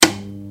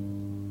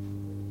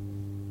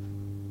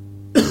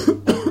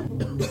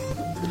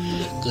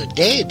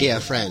day, dear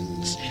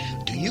friends.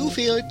 Do you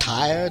feel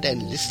tired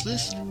and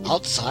listless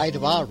outside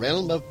of our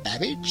realm of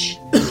Babbage?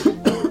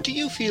 Do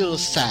you feel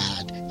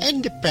sad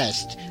and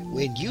depressed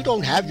when you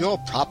don't have your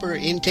proper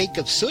intake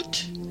of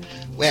soot?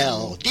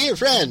 Well, dear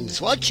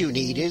friends, what you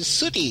need is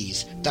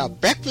Sooties, the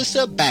breakfast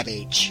of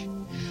Babbage.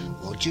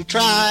 Won't you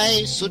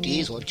try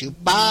Sooties? Won't you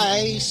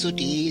buy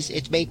Sooties?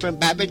 It's made from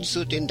Babbage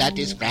soot and that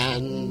is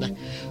grand.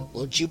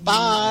 Won't you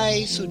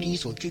buy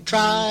Sooties? Won't you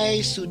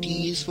try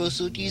Sooties? For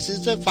Sooties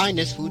is the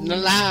finest food in the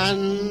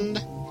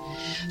land.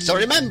 So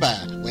remember,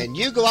 when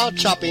you go out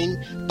shopping,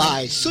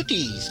 buy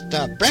Sooties,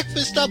 the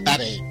breakfast of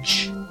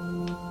Babbage.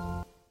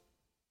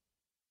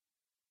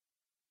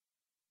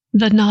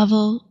 The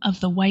Novel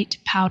of the White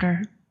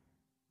Powder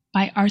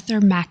by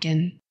Arthur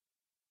Machen.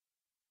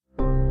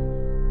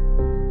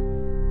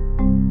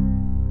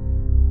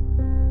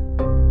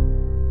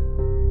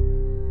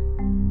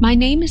 My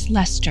name is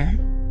Lester.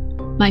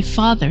 My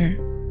father,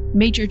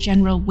 Major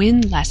General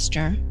Wynne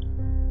Lester,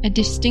 a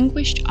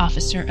distinguished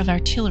officer of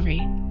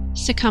artillery,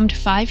 succumbed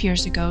 5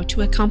 years ago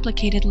to a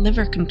complicated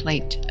liver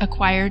complaint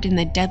acquired in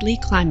the deadly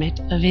climate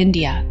of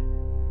India.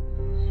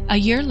 A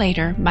year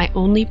later, my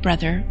only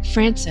brother,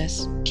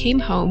 Francis, came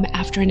home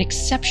after an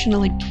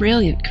exceptionally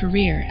brilliant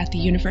career at the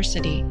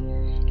university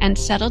and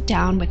settled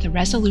down with the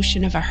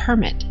resolution of a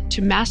hermit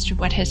to master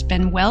what has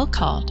been well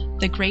called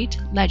the great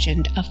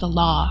legend of the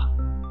law.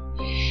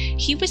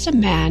 He was a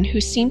man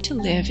who seemed to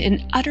live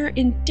in utter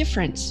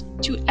indifference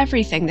to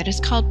everything that is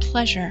called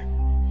pleasure,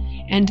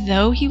 and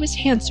though he was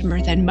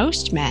handsomer than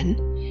most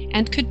men,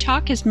 and could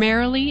talk as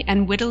merrily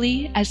and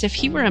wittily as if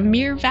he were a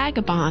mere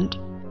vagabond,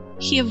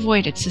 he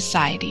avoided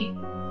society,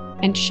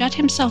 and shut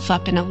himself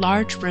up in a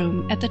large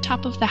room at the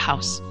top of the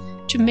house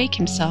to make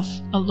himself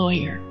a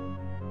lawyer.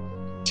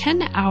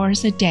 10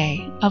 hours a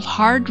day of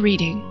hard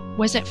reading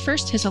was at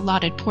first his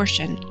allotted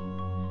portion.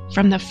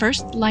 From the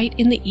first light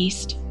in the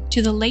east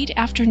to the late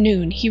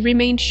afternoon he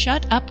remained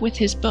shut up with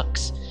his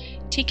books,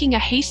 taking a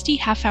hasty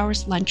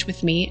half-hour's lunch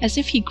with me as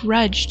if he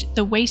grudged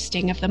the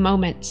wasting of the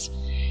moments,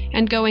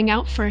 and going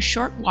out for a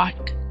short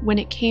walk when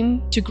it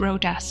came to grow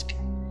dusk.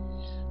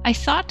 I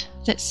thought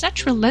that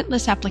such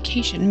relentless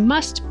application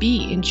must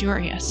be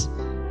injurious,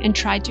 and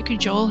tried to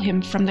cajole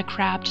him from the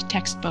crabbed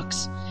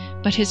textbooks,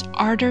 but his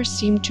ardor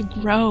seemed to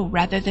grow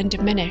rather than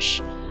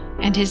diminish,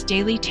 and his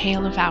daily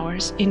tale of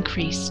hours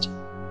increased.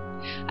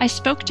 I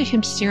spoke to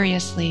him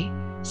seriously,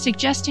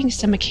 suggesting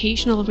some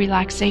occasional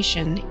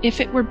relaxation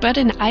if it were but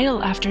an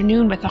idle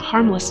afternoon with a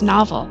harmless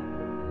novel.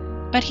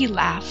 But he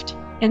laughed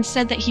and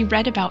said that he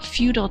read about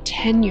feudal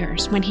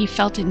tenures when he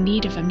felt in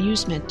need of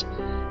amusement,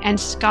 and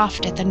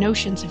scoffed at the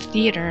notions of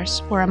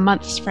theaters or a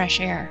month's fresh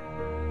air.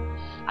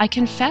 I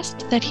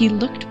confessed that he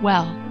looked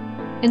well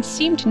and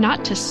seemed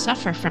not to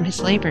suffer from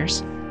his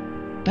labors,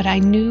 but I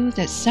knew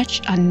that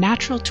such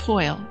unnatural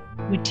toil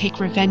would take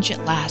revenge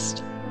at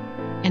last,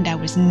 and I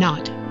was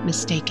not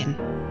mistaken.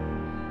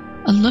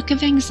 A look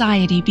of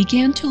anxiety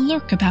began to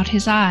lurk about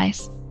his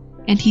eyes,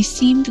 and he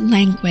seemed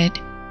languid,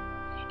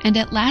 and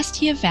at last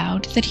he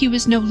avowed that he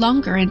was no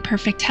longer in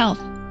perfect health.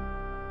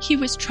 He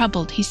was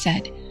troubled, he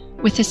said,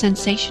 with a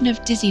sensation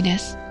of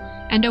dizziness,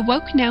 and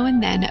awoke now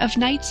and then of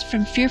nights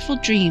from fearful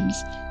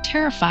dreams,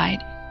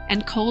 terrified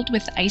and cold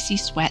with icy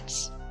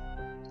sweats.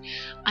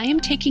 "I am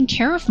taking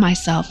care of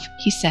myself,"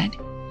 he said,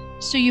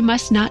 "so you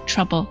must not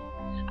trouble.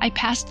 I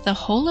passed the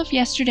whole of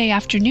yesterday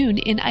afternoon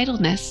in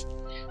idleness,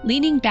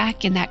 leaning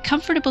back in that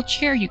comfortable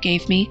chair you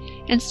gave me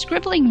and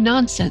scribbling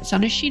nonsense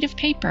on a sheet of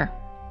paper.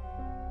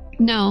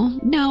 No,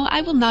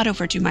 I will not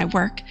overdo my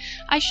work.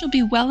 I shall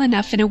be well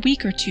enough in a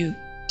week or two,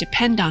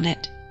 depend on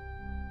it."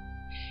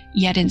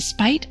 Yet in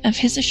spite of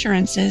his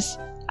assurances,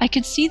 I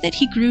could see that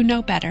he grew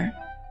no better,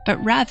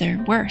 but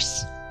rather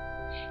worse.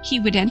 He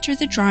would enter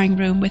the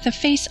drawing-room with a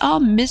face all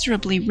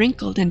miserably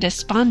wrinkled and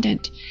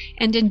despondent,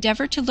 and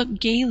endeavor to look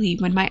gaily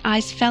when my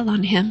eyes fell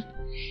on him,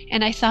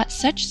 and I thought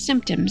such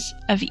symptoms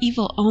of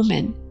evil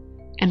omen,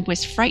 and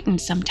was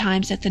frightened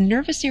sometimes at the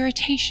nervous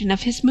irritation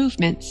of his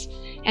movements,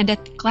 and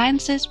at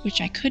glances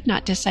which I could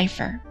not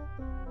decipher.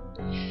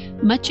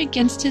 Much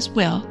against his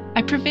will,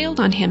 I prevailed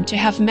on him to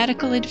have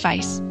medical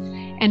advice,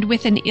 and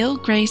with an ill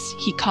grace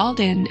he called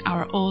in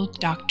our old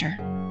doctor.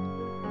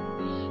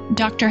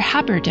 Dr.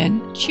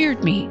 Haberden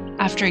cheered me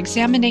after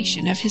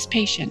examination of his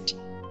patient.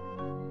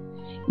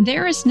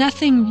 "There is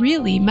nothing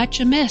really much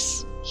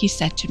amiss," he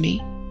said to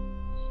me.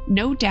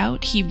 "No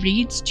doubt he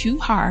reads too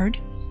hard,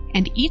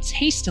 and eats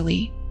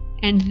hastily,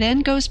 and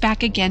then goes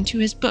back again to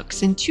his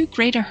books in too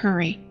great a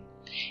hurry,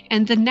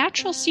 and the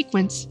natural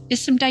sequence is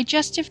some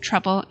digestive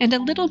trouble and a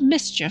little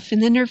mischief in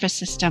the nervous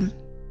system.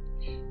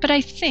 But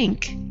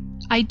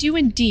I do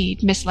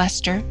indeed, Miss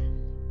Lester,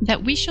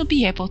 that we shall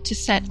be able to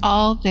set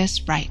all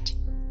this right.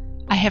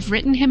 I have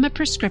written him a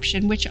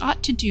prescription which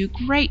ought to do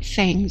great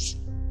things.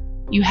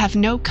 You have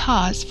no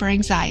cause for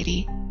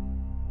anxiety."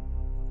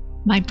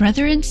 My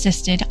brother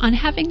insisted on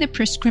having the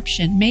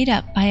prescription made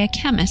up by a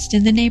chemist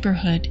in the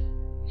neighborhood.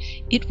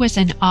 It was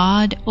an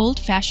odd,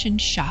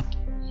 old-fashioned shop,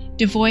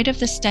 devoid of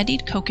the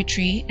studied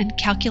coquetry and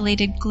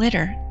calculated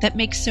glitter that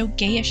makes so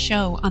gay a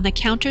show on the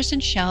counters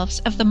and shelves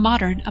of the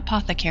modern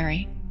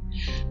apothecary.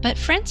 But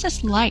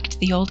Francis liked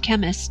the old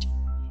chemist,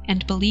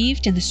 and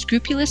believed in the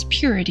scrupulous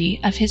purity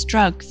of his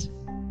drugs.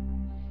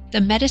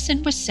 The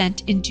medicine was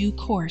sent in due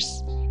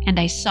course, and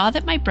I saw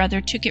that my brother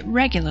took it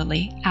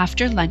regularly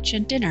after lunch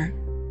and dinner.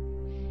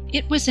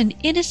 It was an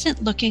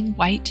innocent-looking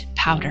white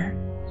powder,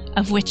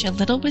 of which a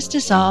little was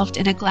dissolved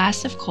in a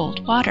glass of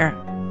cold water.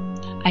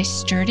 I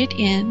stirred it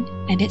in,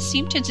 and it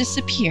seemed to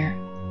disappear,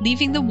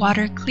 leaving the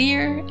water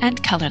clear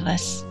and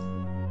colorless.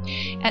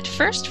 At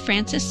first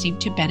Francis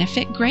seemed to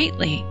benefit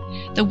greatly.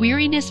 The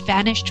weariness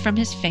vanished from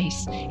his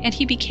face, and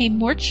he became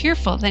more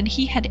cheerful than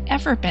he had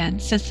ever been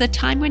since the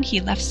time when he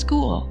left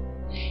school.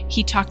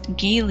 He talked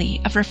gaily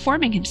of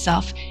reforming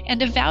himself,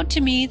 and avowed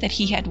to me that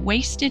he had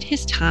wasted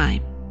his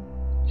time.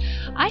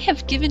 "I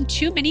have given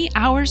too many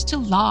hours to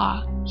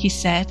law," he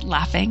said,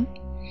 laughing.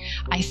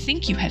 "I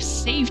think you have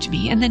saved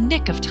me in the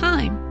nick of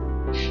time.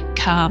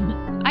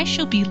 Come, I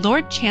shall be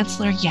Lord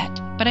Chancellor yet,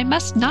 but I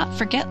must not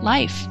forget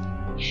life.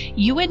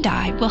 You and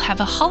I will have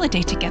a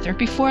holiday together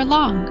before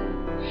long.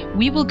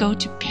 We will go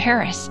to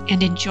Paris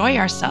and enjoy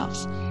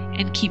ourselves,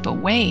 and keep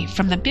away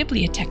from the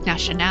Bibliothèque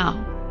Nationale."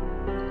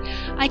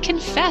 I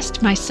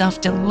confessed myself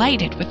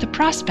delighted with the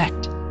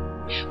prospect.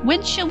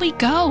 "When shall we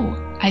go?"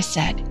 I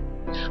said.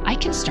 "I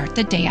can start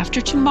the day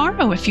after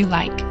tomorrow if you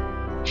like."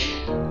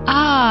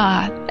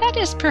 "Ah, that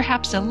is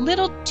perhaps a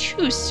little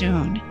too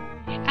soon.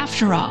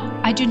 After all,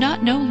 I do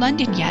not know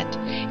London yet,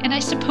 and I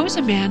suppose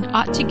a man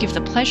ought to give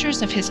the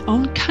pleasures of his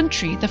own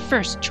country the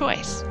first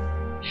choice.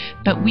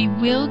 But we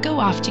will go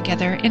off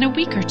together in a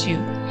week or two,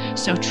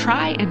 so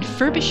try and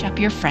furbish up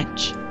your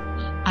French.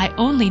 I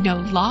only know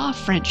law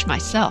French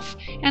myself,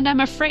 and I'm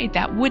afraid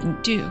that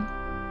wouldn't do."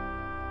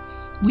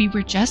 We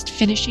were just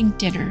finishing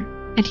dinner,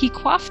 and he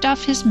quaffed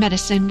off his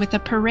medicine with a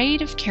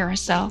parade of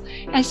carousel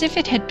as if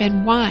it had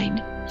been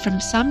wine from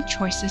some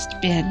choicest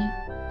bin.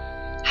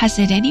 "Has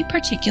it any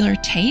particular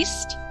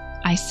taste?"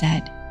 I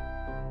said.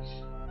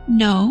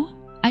 "No,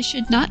 I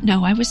should not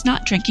know I was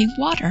not drinking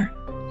water."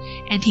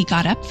 And he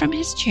got up from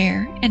his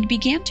chair and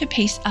began to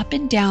pace up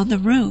and down the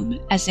room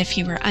as if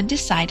he were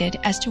undecided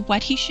as to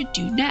what he should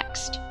do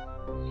next.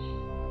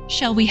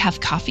 "Shall we have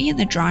coffee in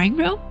the drawing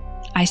room?"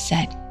 I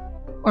said.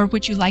 "Or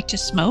would you like to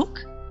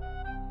smoke?"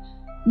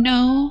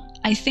 "No,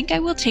 I think I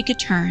will take a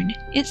turn.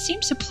 It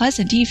seems a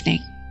pleasant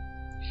evening.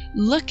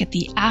 Look at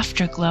the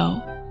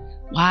afterglow.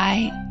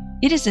 Why,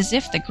 it is as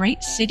if the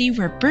great city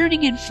were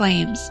burning in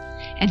flames,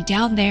 and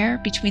down there,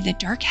 between the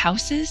dark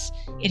houses,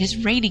 it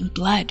is raining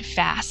blood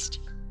fast.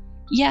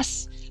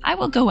 Yes, I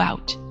will go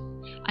out.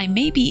 I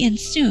may be in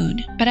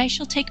soon, but I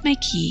shall take my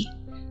key.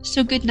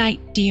 So good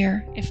night,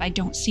 dear, if I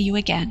don't see you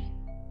again."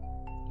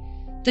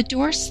 The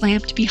door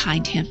slammed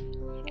behind him,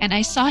 and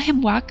I saw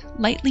him walk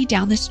lightly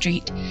down the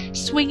street,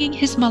 swinging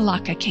his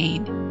Malacca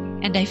cane,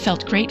 and I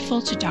felt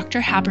grateful to Dr.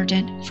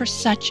 Haberden for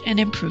such an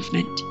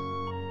improvement.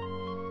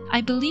 I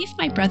believe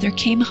my brother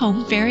came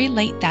home very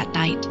late that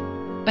night,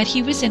 but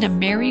he was in a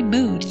merry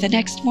mood the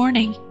next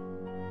morning.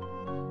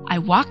 "I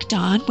walked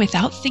on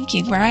without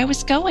thinking where I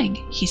was going,"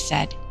 he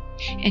said,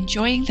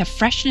 enjoying the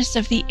freshness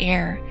of the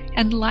air,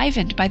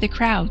 enlivened by the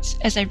crowds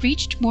as I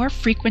reached more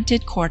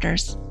frequented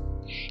quarters.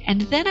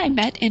 And then I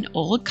met an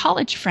old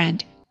college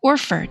friend,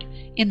 Orford,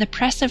 in the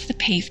press of the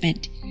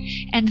pavement,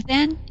 and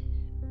then,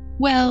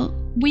 well,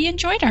 we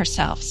enjoyed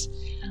ourselves.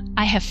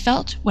 I have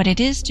felt what it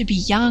is to be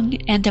young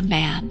and a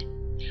man.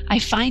 I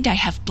find I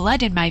have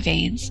blood in my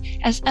veins,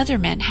 as other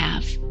men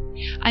have.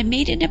 I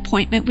made an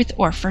appointment with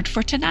Orford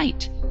for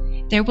tonight.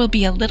 There will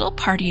be a little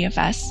party of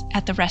us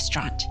at the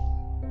restaurant.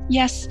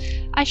 Yes,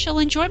 I shall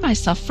enjoy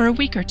myself for a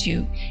week or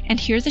two, and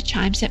hear the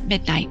chimes at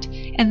midnight,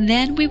 and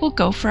then we will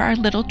go for our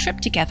little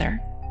trip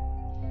together."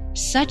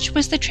 Such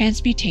was the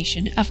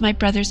transmutation of my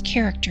brother's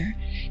character,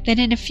 that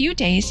in a few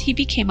days he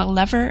became a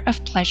lover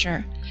of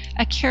pleasure,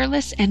 a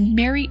careless and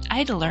merry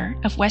idler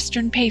of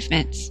western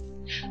pavements,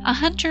 a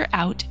hunter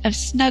out of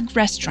snug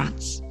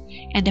restaurants,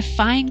 and a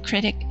fine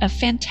critic of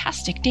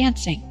fantastic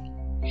dancing.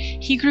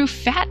 He grew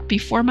fat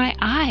before my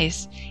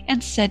eyes,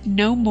 and said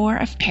no more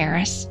of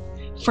Paris,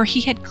 for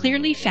he had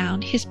clearly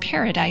found his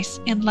paradise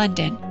in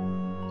London.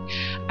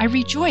 I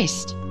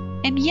rejoiced,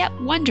 and yet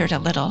wondered a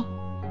little,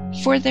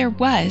 for there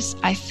was,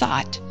 I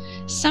thought,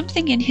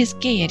 something in his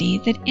gaiety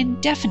that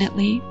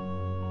indefinitely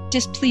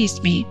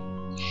displeased me,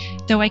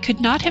 though I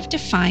could not have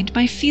defined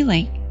my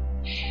feeling.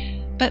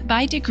 But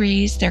by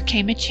degrees there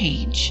came a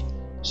change.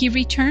 He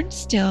returned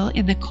still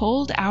in the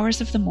cold hours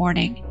of the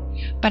morning,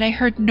 but I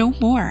heard no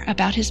more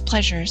about his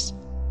pleasures.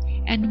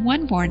 And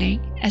one morning,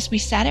 as we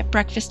sat at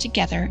breakfast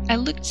together, I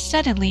looked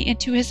suddenly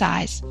into his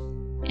eyes,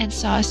 and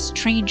saw a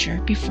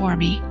stranger before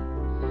me.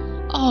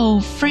 "Oh,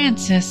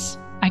 Francis!"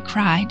 I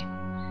cried.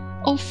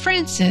 "Oh,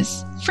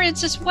 Francis,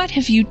 Francis, what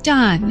have you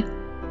done?"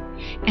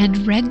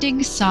 And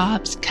rending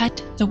sobs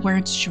cut the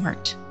words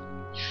short.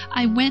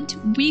 I went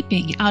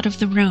weeping out of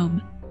the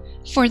room,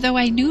 for though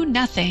I knew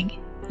nothing,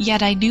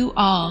 yet I knew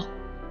all,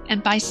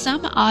 and by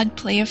some odd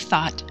play of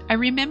thought, I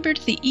remembered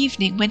the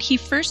evening when he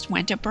first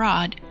went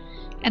abroad,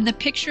 and the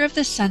picture of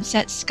the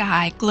sunset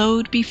sky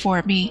glowed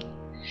before me,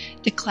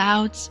 the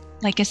clouds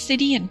like a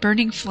city in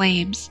burning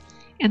flames,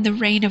 and the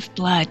rain of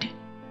blood.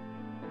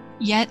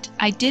 Yet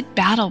I did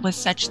battle with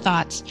such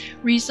thoughts,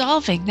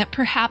 resolving that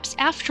perhaps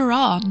after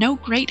all no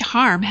great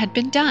harm had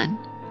been done.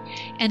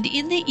 And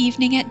in the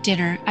evening at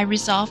dinner I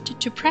resolved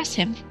to press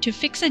him to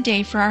fix a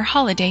day for our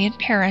holiday in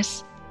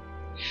Paris.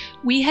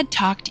 We had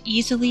talked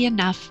easily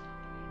enough,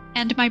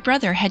 and my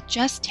brother had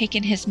just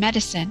taken his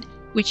medicine,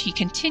 which he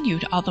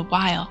continued all the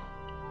while.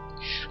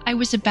 I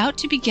was about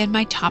to begin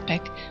my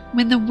topic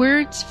when the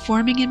words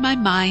forming in my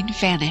mind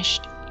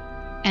vanished,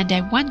 and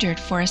I wondered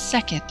for a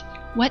second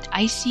what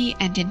icy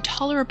and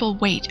intolerable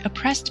weight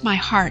oppressed my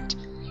heart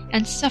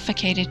and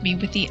suffocated me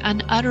with the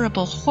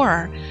unutterable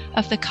horror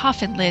of the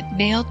coffin lid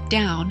nailed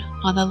down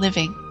on the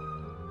living.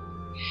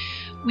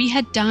 We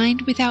had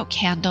dined without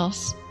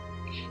candles.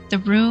 The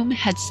room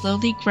had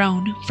slowly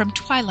grown from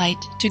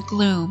twilight to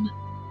gloom,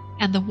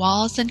 and the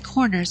walls and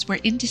corners were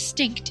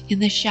indistinct in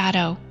the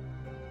shadow.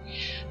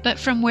 But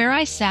from where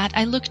I sat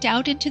I looked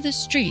out into the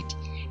street,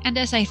 and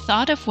as I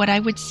thought of what I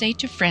would say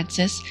to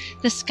Francis,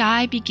 the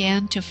sky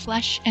began to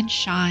flush and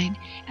shine,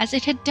 as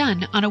it had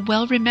done on a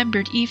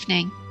well-remembered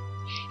evening,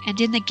 and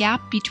in the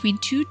gap between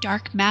two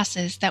dark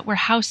masses that were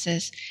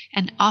houses,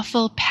 an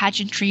awful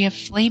pageantry of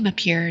flame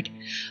appeared,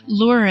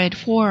 lurid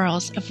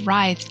whorls of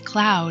writhed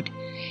cloud,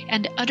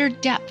 and utter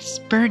depths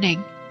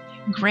burning,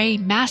 grey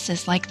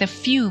masses like the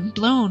fume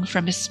blown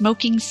from a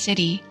smoking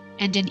city,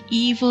 and an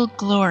evil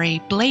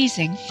glory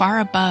blazing far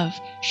above,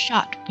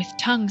 shot with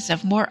tongues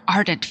of more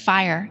ardent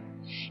fire,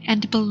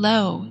 and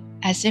below,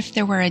 as if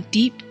there were a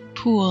deep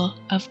pool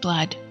of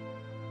blood.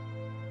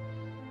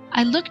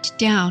 I looked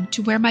down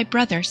to where my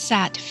brother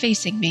sat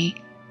facing me,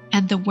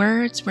 and the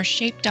words were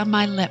shaped on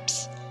my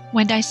lips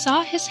when I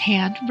saw his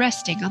hand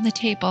resting on the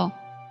table.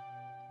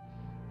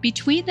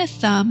 Between the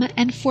thumb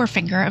and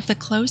forefinger of the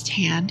closed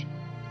hand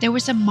there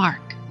was a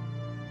mark,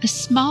 a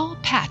small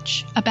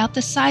patch about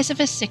the size of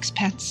a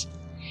sixpence,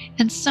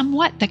 and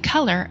somewhat the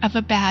color of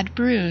a bad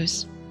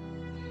bruise.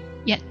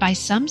 Yet by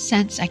some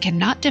sense I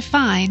cannot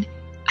define,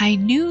 I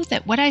knew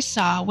that what I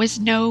saw was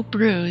no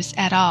bruise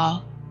at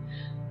all.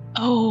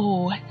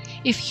 Oh,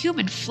 if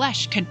human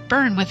flesh could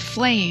burn with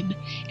flame,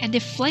 and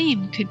if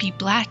flame could be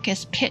black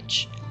as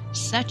pitch,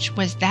 such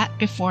was that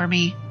before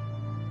me.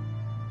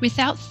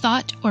 Without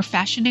thought or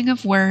fashioning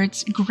of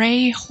words,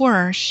 grey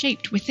horror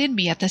shaped within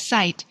me at the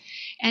sight,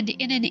 and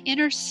in an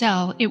inner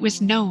cell it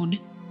was known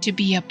to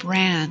be a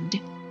brand.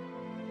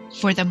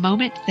 For the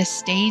moment the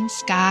stained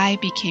sky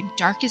became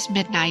dark as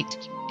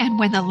midnight, and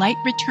when the light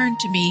returned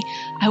to me,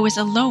 I was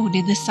alone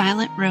in the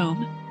silent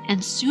room,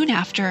 and soon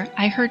after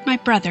I heard my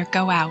brother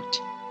go out.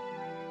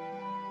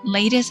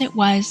 Late as it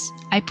was,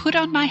 I put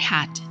on my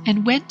hat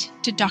and went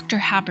to Dr.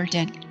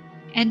 Haberden,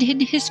 and in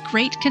his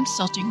great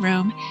consulting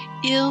room,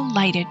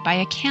 ill-lighted by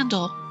a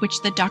candle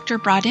which the doctor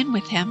brought in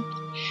with him,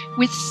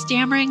 with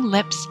stammering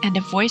lips and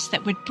a voice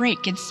that would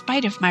break in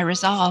spite of my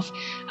resolve,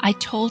 I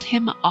told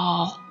him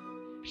all.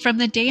 From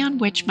the day on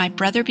which my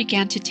brother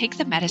began to take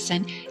the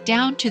medicine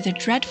down to the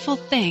dreadful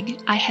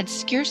thing I had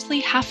scarcely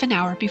half an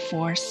hour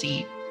before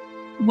seen.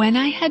 When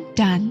I had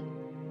done,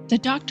 the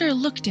doctor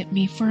looked at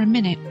me for a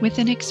minute with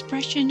an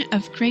expression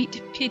of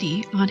great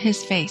pity on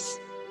his face.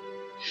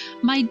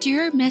 "My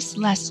dear Miss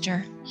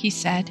Lester," he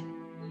said,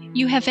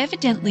 "you have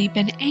evidently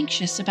been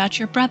anxious about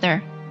your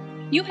brother.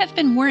 You have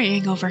been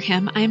worrying over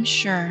him, I am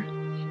sure.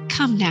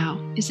 Come now,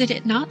 is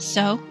it not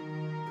so?"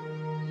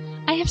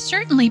 "I have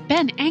certainly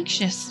been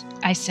anxious,"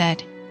 I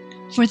said.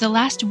 "For the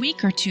last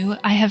week or two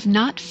I have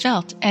not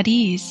felt at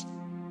ease."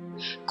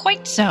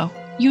 "Quite so.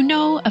 You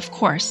know, of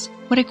course,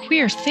 what a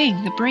queer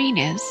thing the brain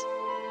is."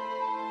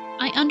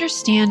 "I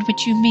understand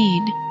what you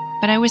mean,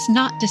 but I was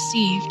not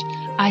deceived.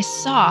 I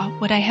saw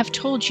what I have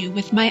told you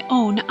with my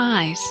own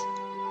eyes."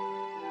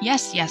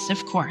 Yes,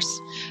 of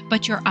course,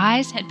 but your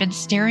eyes had been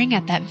staring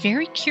at that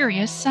very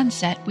curious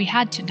sunset we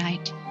had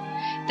tonight.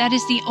 That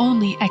is the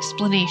only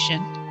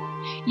explanation.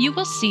 You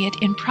will see it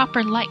in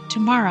proper light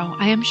tomorrow,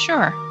 I am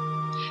sure.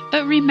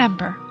 But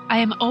remember, I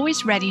am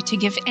always ready to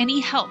give any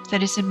help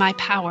that is in my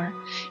power.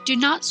 Do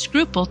not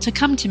scruple to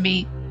come to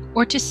me,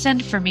 or to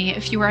send for me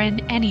if you are in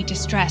any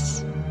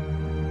distress.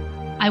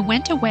 I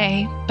went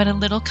away, but a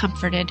little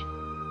comforted,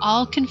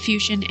 all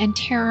confusion and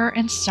terror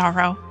and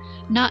sorrow,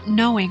 not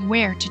knowing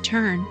where to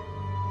turn.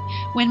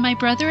 When my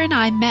brother and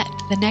I met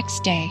the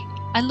next day,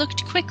 I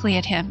looked quickly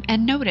at him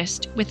and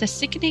noticed, with a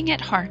sickening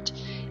at heart,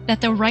 that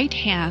the right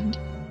hand,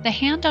 the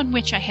hand on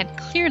which I had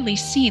clearly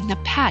seen the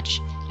patch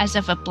as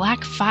of a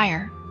black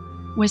fire,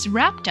 was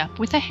wrapped up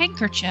with a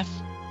handkerchief.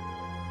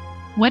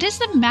 "What is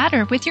the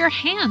matter with your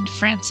hand,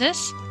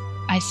 Francis?"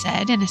 I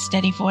said in a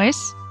steady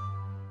voice.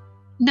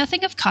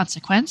 "Nothing of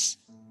consequence.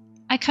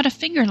 I cut a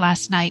finger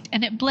last night,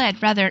 and it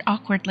bled rather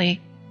awkwardly,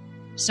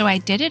 so I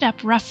did it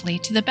up roughly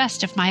to the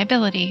best of my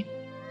ability."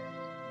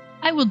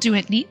 "I will do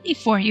it neatly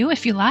for you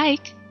if you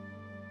like."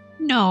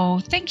 "No,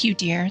 thank you,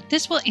 dear.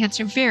 This will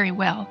answer very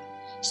well.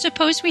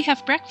 Suppose we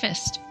have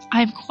breakfast.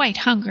 I am quite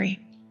hungry."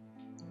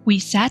 We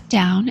sat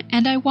down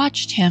and I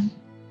watched him.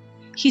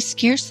 He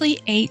scarcely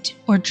ate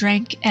or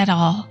drank at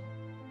all,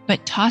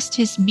 but tossed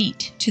his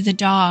meat to the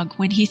dog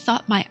when he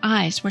thought my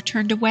eyes were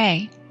turned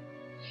away.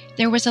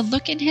 There was a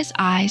look in his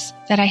eyes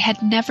that I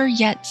had never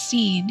yet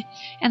seen,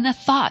 and the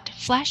thought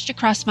flashed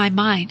across my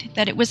mind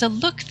that it was a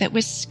look that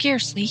was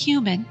scarcely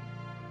human.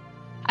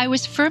 I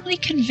was firmly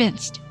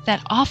convinced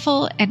that,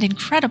 awful and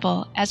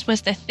incredible as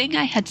was the thing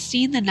I had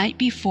seen the night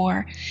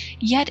before,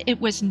 yet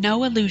it was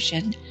no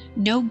illusion,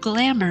 no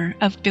glamour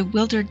of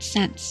bewildered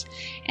sense,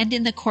 and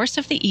in the course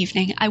of the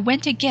evening I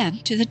went again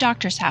to the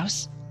doctor's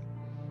house.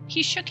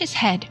 He shook his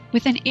head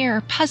with an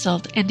air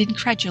puzzled and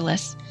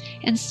incredulous,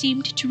 and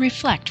seemed to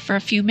reflect for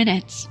a few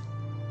minutes.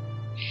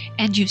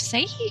 "And you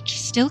say he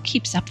still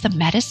keeps up the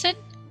medicine?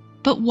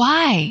 But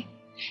why?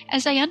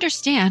 As I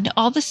understand,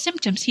 all the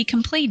symptoms he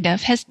complained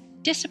of has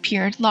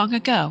disappeared long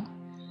ago.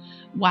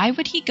 Why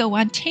would he go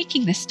on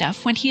taking the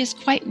stuff when he is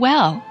quite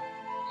well?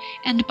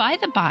 And by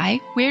the by,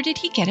 where did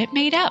he get it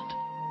made up?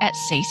 At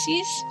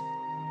Sayce's?"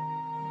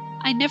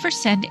 "I never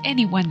send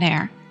anyone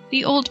there.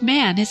 The old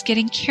man is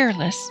getting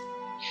careless.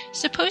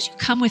 Suppose you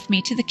come with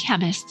me to the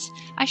chemist's.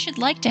 I should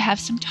like to have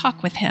some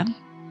talk with him."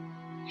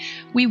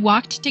 We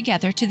walked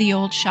together to the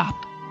old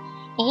shop.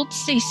 Old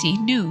Sayce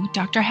knew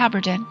Dr.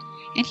 Haberden,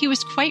 and he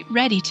was quite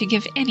ready to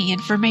give any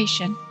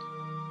information.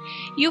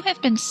 "You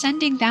have been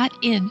sending that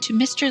in to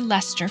Mr.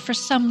 Lester for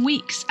some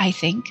weeks, I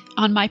think,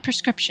 on my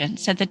prescription,"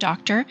 said the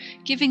doctor,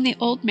 giving the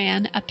old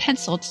man a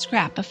penciled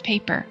scrap of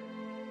paper.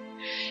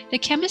 The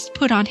chemist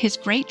put on his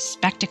great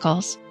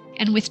spectacles,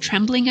 and with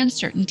trembling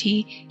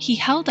uncertainty he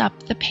held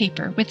up the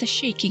paper with a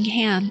shaking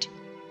hand.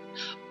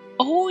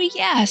 "Oh,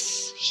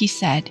 yes," he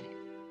said.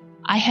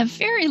 "I have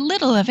very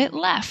little of it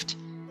left.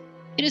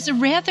 It is a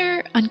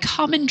rather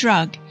uncommon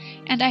drug,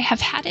 and I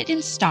have had it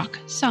in stock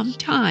some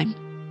time.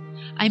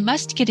 I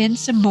must get in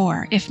some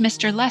more if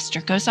Mr.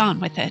 Lester goes on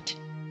with it."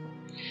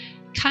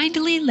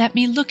 "Kindly let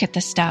me look at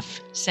the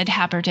stuff," said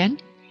Haberden,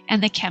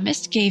 and the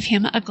chemist gave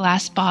him a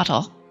glass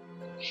bottle.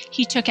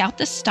 He took out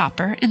the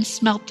stopper and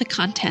smelt the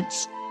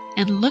contents,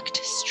 and looked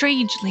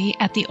strangely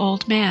at the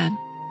old man.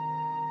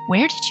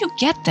 "Where did you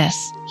get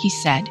this?" he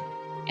said.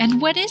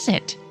 "And what is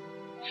it?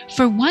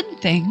 For one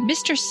thing,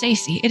 Mr.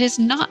 Sayce, it is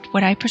not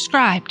what I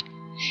prescribed.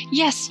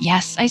 Yes,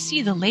 I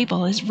see the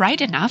label is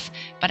right enough,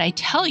 but I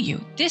tell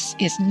you, this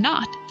is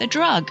not the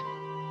drug."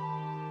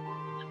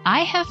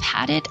 "I have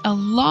had it a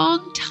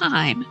long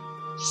time,"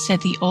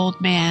 said the old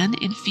man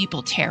in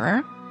feeble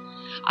terror.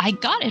 "I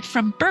got it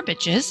from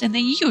Burbage's in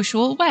the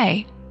usual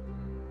way.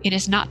 It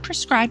is not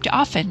prescribed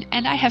often,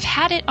 and I have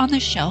had it on the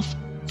shelf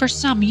for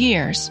some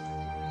years.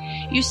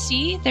 You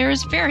see, there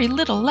is very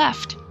little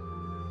left."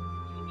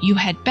 "You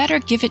had better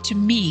give it to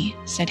me,"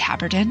 said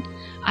Haberden.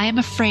 "I am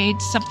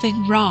afraid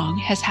something wrong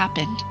has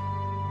happened."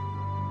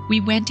 We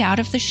went out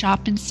of the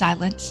shop in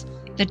silence,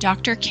 the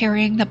doctor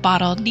carrying the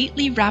bottle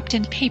neatly wrapped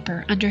in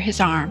paper under his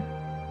arm.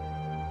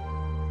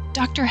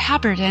 "Dr.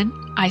 Haberden,"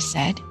 I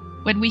said,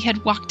 when we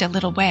had walked a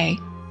little way.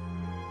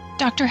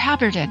 "Dr.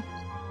 Haberden."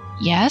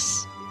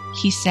 "Yes?"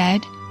 he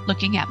said,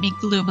 looking at me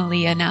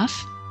gloomily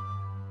enough.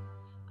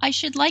 "I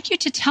should like you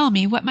to tell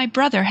me what my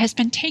brother has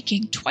been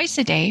taking twice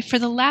a day for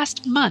the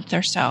last month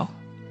or so."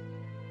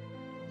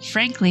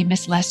 "Frankly,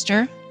 Miss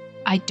Lester,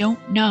 I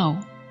don't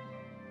know.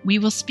 We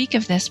will speak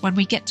of this when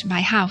we get to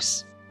my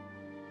house."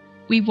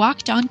 We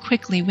walked on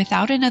quickly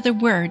without another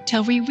word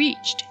till we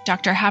reached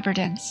Dr.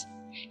 Haberden's.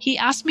 He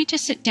asked me to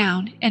sit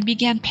down and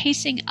began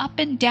pacing up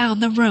and down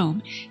the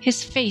room,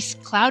 his face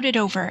clouded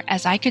over,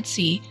 as I could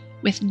see,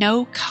 with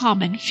no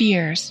common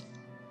fears.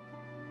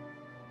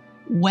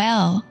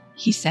 "Well,"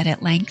 he said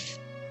at length,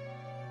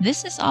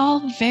 "this is all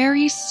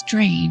very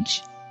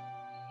strange.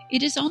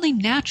 It is only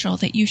natural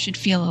that you should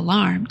feel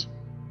alarmed,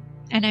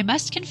 and I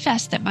must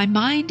confess that my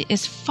mind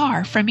is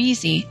far from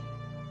easy.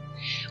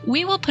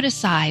 We will put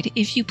aside,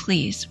 if you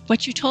please,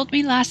 what you told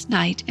me last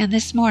night and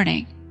this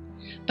morning,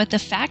 but the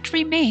fact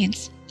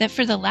remains that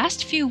for the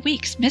last few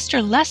weeks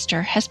Mr.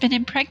 Lester has been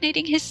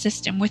impregnating his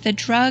system with a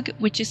drug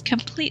which is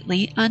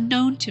completely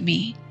unknown to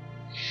me.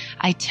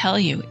 I tell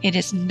you, it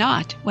is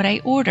not what I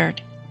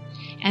ordered,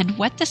 and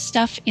what the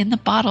stuff in the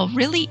bottle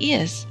really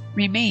is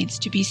remains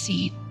to be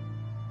seen."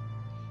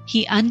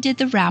 He undid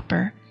the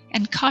wrapper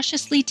and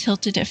cautiously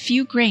tilted a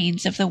few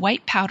grains of the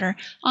white powder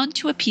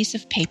onto a piece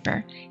of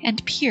paper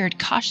and peered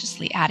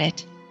cautiously at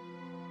it.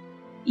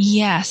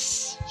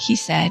 "Yes," he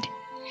said,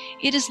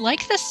 "it is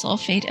like the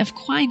sulfate of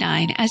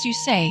quinine, as you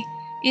say.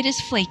 It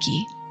is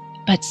flaky.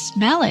 But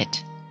smell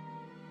it."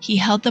 He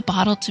held the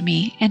bottle to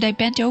me, and I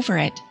bent over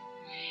it.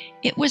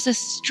 It was a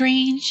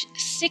strange,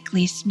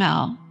 sickly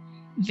smell,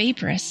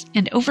 vaporous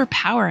and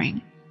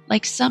overpowering,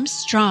 like some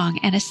strong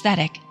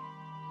anesthetic.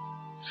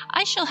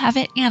 "I shall have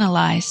it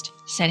analyzed,"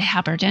 said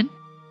Haberden.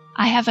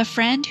 "I have a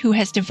friend who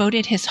has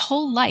devoted his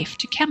whole life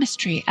to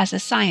chemistry as a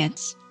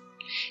science.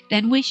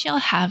 Then we shall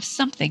have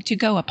something to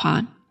go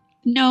upon.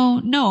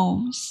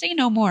 No, say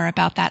no more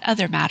about that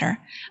other matter.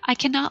 I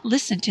cannot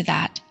listen to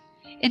that.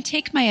 And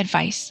take my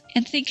advice,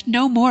 and think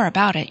no more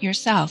about it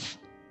yourself."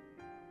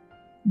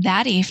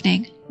 That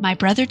evening, my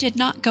brother did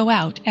not go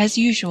out as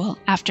usual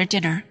after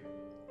dinner.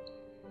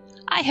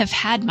 "I have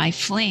had my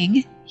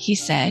fling," he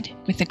said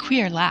with a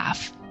queer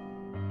laugh,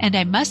 "and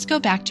I must go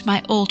back to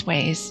my old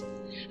ways.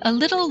 A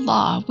little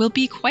law will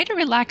be quite a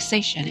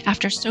relaxation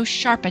after so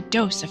sharp a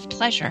dose of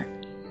pleasure."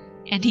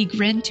 And he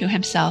grinned to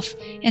himself,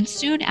 and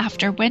soon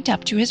after went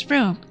up to his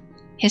room.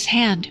 His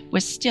hand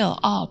was still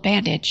all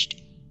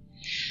bandaged.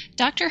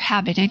 Dr.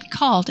 Haberden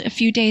called a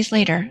few days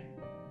later.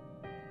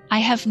 "I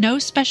have no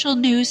special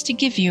news to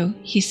give you,"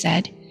 he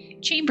said.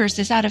 "Chambers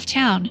is out of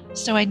town,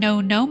 so I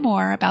know no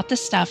more about the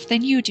stuff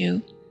than you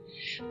do.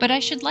 But I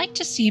should like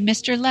to see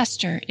Mr.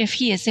 Lester if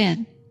he is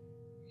in."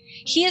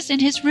 "He is in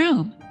his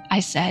room,"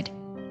 I said.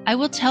 "I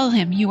will tell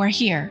him you are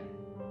here."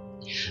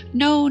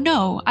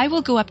 No, I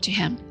will go up to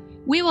him.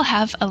 We will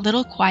have a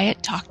little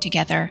quiet talk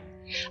together.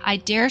 I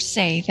dare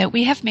say that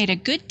we have made a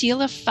good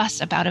deal of fuss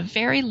about a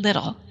very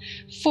little,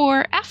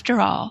 for, after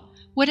all,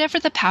 whatever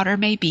the powder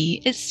may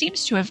be, it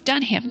seems to have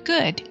done him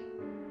good."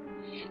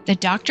 The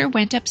doctor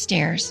went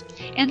upstairs,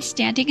 and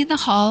standing in the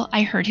hall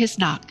I heard his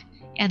knock,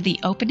 and the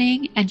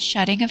opening and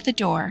shutting of the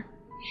door,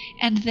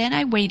 and then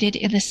I waited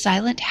in the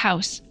silent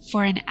house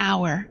for an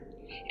hour,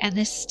 and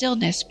the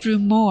stillness grew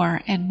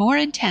more and more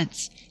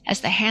intense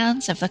as the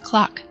hands of the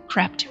clock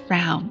crept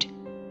round.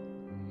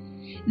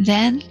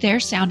 Then there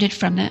sounded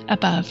from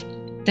above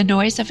the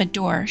noise of a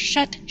door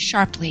shut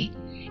sharply,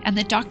 and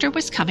the doctor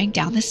was coming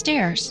down the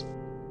stairs.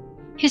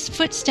 His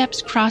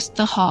footsteps crossed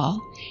the hall,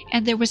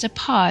 and there was a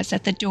pause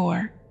at the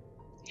door.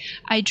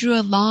 I drew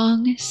a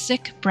long,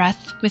 sick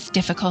breath with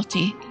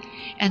difficulty,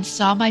 and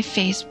saw my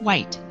face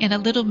white in a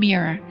little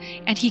mirror,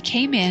 and he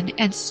came in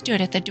and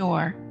stood at the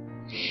door.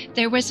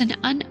 There was an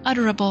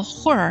unutterable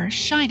horror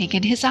shining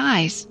in his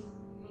eyes.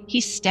 He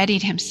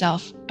steadied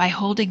himself by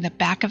holding the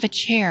back of a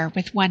chair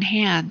with one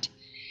hand.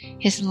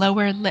 His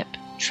lower lip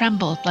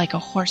trembled like a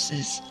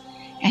horse's,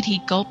 and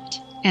he gulped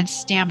and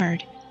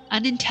stammered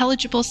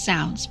unintelligible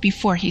sounds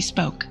before he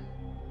spoke.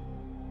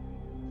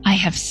 "I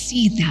have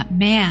seen that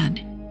man,"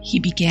 he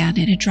began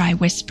in a dry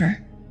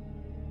whisper.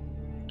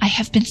 "I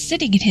have been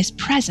sitting in his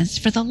presence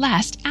for the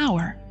last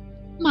hour.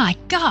 My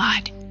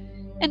God!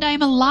 And I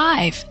am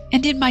alive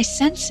and in my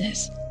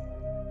senses.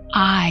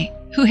 I,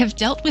 who have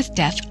dealt with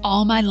death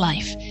all my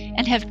life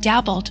and have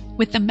dabbled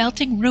with the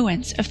melting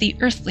ruins of the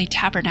earthly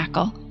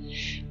tabernacle.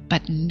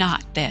 But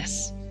not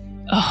this.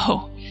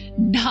 Oh,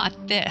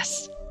 not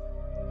this."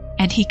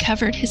 And he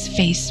covered his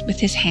face with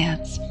his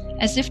hands,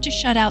 as if to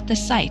shut out the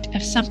sight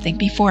of something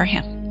before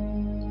him.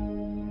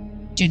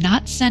 "Do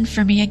not send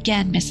for me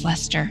again, Miss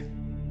Lester,"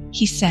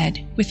 he said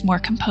with more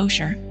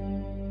composure.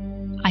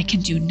 "I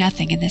can do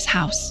nothing in this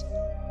house.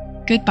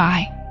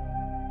 Goodbye."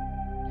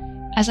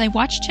 As I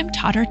watched him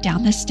totter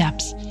down the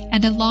steps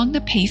and along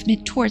the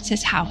pavement towards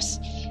his house,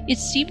 it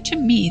seemed to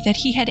me that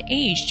he had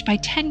aged by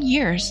 10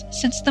 years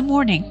since the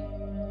morning.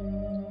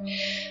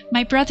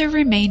 My brother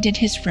remained in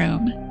his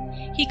room.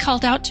 He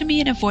called out to me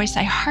in a voice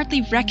I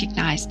hardly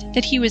recognized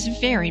that he was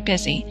very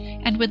busy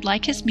and would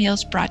like his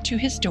meals brought to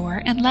his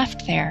door and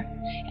left there,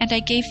 and I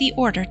gave the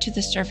order to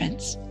the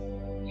servants.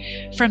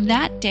 From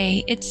that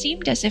day it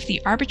seemed as if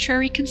the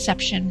arbitrary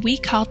conception we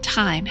call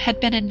time had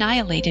been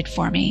annihilated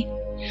for me.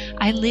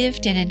 I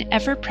lived in an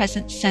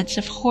ever-present sense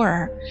of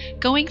horror,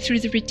 going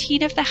through the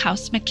routine of the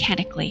house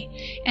mechanically,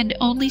 and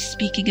only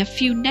speaking a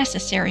few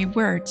necessary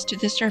words to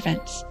the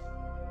servants.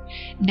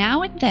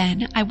 Now and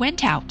then I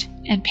went out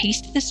and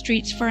paced the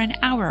streets for an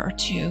hour or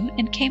two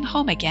and came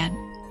home again.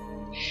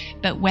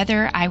 But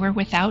whether I were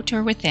without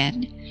or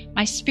within,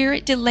 my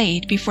spirit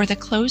delayed before the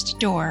closed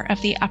door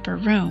of the upper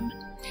room,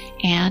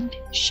 and,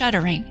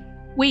 shuddering,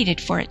 waited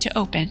for it to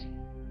open.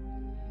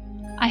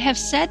 I have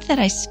said that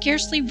I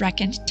scarcely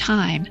reckoned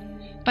time,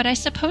 but I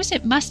suppose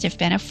it must have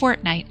been a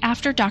fortnight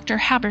after Dr.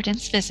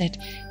 Haberden's visit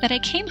that I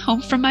came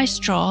home from my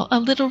stroll a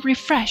little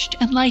refreshed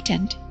and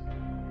lightened.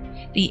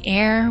 The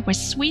air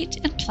was sweet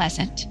and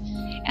pleasant,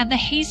 and the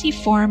hazy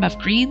form of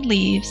green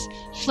leaves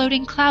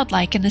floating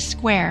cloud-like in the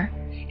square,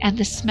 and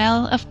the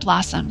smell of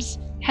blossoms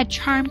had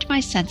charmed my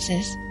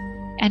senses,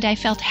 and I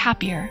felt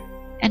happier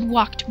and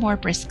walked more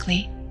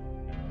briskly.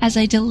 As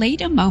I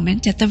delayed a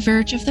moment at the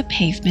verge of the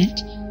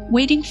pavement,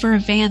 waiting for a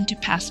van to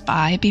pass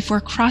by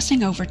before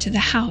crossing over to the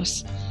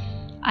house,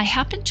 I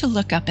happened to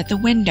look up at the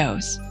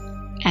windows,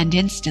 and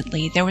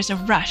instantly there was a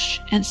rush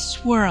and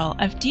swirl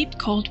of deep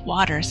cold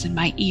waters in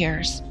my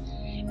ears.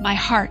 My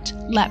heart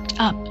leapt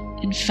up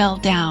and fell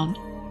down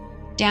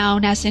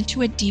as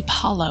into a deep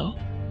hollow,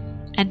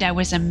 and I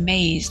was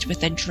amazed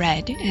with a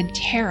dread and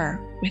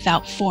terror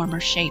without form or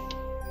shape.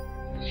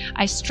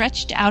 I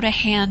stretched out a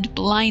hand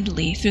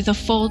blindly through the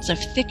folds of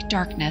thick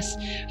darkness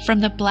from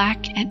the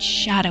black and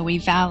shadowy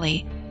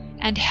valley,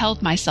 and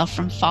held myself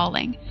from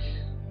falling,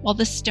 while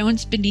the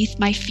stones beneath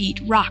my feet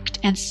rocked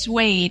and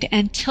swayed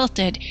and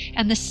tilted,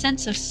 and the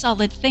sense of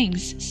solid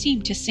things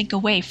seemed to sink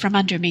away from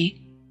under me.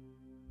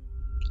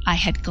 I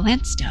had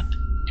glanced up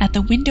at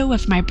the window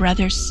of my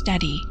brother's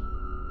study,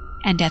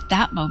 and at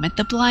that moment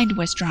the blind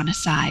was drawn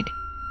aside,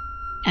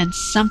 and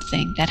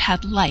something that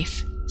had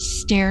life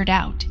stared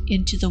out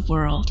into the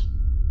world.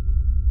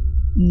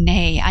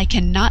 Nay, I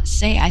cannot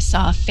say I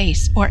saw a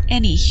face or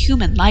any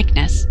human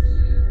likeness.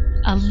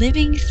 A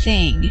living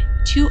thing,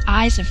 2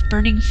 eyes of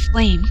burning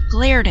flame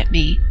glared at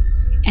me,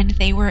 and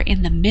they were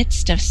in the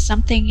midst of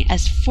something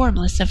as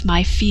formless of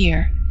my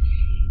fear,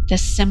 the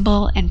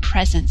symbol and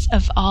presence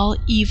of all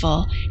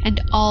evil and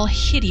all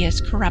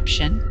hideous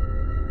corruption.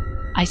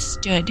 I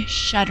stood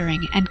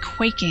shuddering and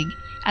quaking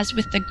as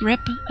with the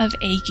grip of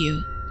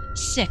ague,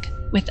 sick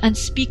with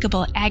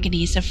unspeakable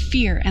agonies of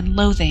fear and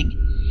loathing,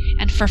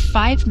 and for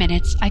 5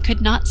 minutes I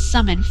could not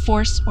summon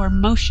force or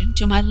motion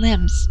to my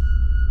limbs.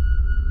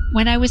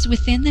 When I was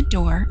within the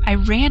door, I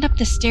ran up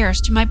the stairs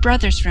to my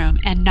brother's room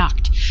and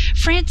knocked.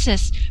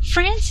 "Francis!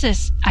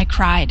 Francis!" I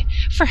cried.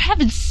 "For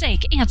heaven's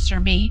sake, answer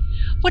me!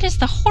 What is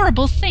the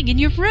horrible thing in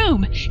your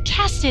room?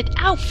 Cast it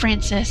out,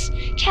 Francis!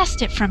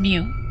 Cast it from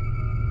you!"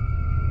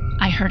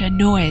 I heard a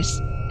noise,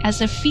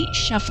 as of feet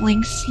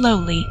shuffling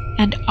slowly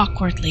and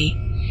awkwardly,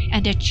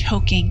 and a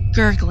choking,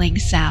 gurgling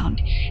sound,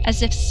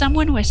 as if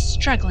someone was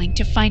struggling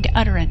to find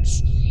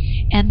utterance,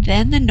 and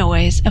then the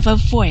noise of a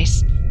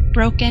voice,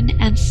 broken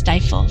and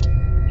stifled,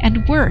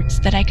 and words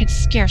that I could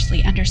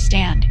scarcely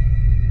understand.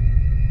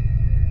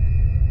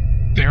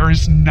 "There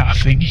is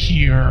nothing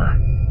here,"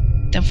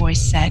 the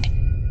voice said.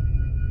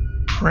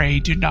 "Pray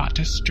do not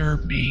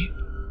disturb me.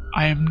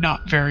 I am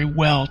not very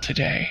well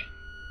today."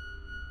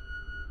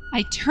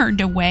 I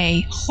turned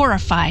away,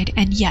 horrified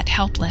and yet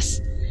helpless.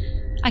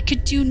 I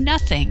could do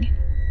nothing,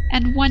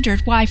 and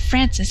wondered why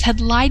Francis had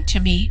lied to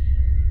me,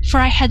 for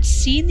I had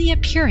seen the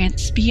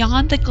appearance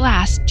beyond the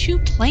glass too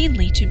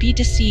plainly to be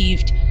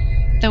deceived,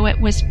 though it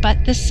was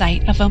but the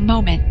sight of a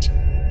moment.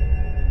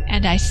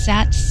 And I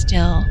sat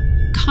still,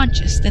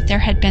 conscious that there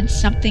had been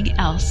something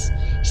else,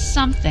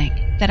 something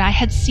that I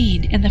had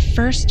seen in the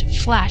first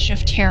flash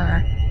of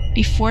terror,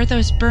 before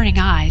those burning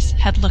eyes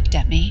had looked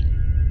at me.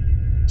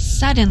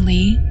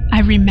 Suddenly, I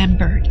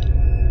remembered.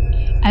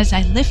 As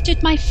I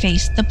lifted my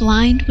face, the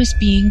blind was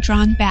being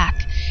drawn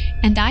back,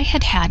 and I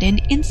had had an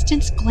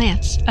instant's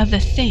glance of the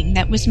thing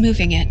that was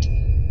moving it.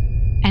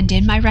 And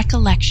in my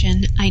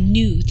recollection, I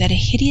knew that a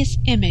hideous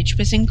image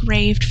was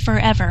engraved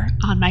forever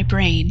on my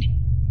brain.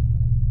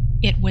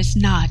 It was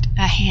not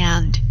a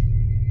hand.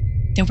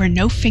 There were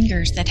no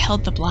fingers that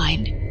held the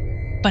blind,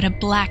 but a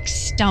black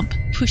stump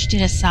pushed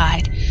it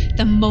aside,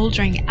 the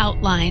moldering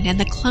outline and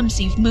the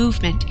clumsy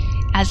movement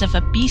as of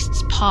a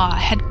beast's paw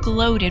had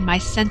glowed in my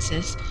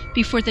senses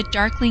before the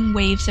darkling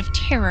waves of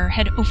terror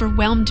had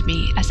overwhelmed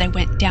me as I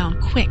went down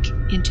quick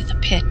into the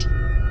pit.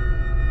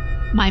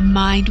 My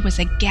mind was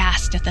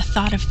aghast at the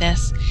thought of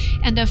this,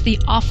 and of the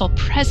awful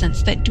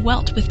presence that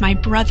dwelt with my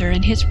brother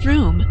in his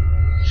room.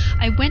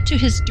 I went to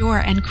his door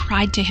and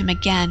cried to him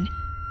again,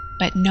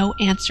 but no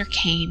answer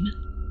came.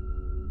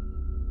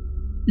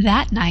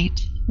 That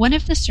night, one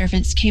of the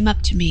servants came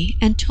up to me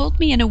and told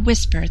me in a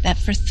whisper that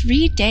for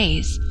 3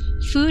 days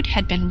food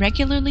had been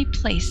regularly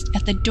placed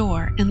at the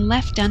door and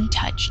left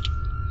untouched.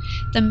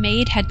 The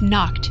maid had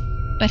knocked,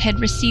 but had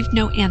received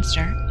no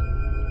answer.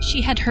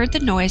 She had heard the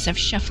noise of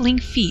shuffling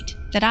feet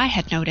that I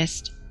had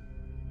noticed.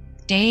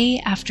 Day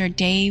after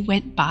day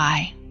went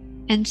by,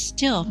 and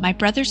still my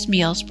brother's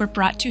meals were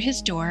brought to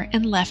his door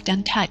and left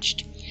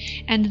untouched,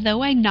 and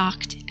though I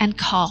knocked and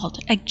called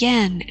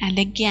again and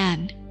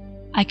again,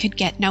 I could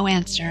get no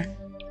answer.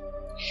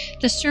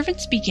 The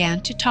servants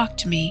began to talk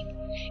to me.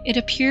 It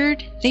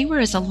appeared they were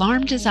as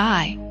alarmed as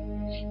I.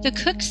 The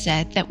cook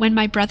said that when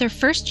my brother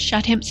first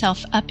shut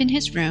himself up in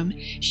his room,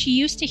 she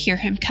used to hear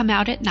him come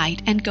out at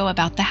night and go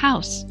about the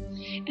house.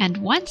 And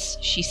once,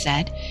 she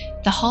said,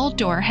 the hall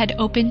door had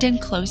opened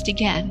and closed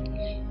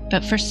again,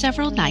 but for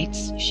several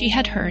nights she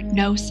had heard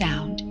no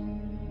sound.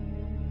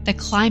 The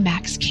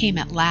climax came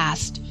at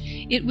last.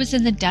 It was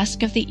in the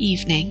dusk of the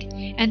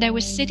evening, and I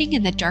was sitting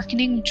in the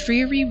darkening,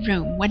 dreary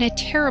room when a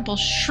terrible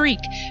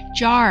shriek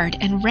jarred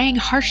and rang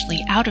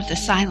harshly out of the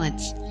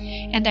silence,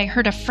 and I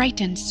heard a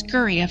frightened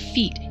scurry of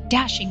feet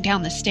dashing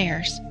down the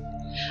stairs.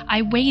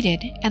 I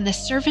waited, and the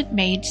servant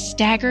maid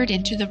staggered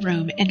into the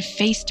room and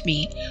faced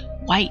me,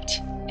 white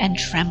and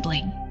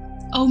trembling.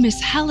 "Oh, Miss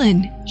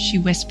Helen," she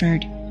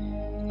whispered.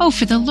 "Oh,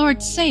 for the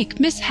Lord's sake,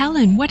 Miss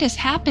Helen, what has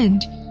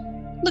happened?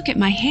 Look at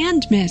my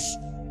hand, miss.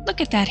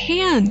 Look at that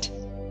hand."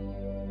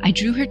 I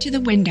drew her to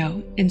the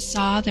window and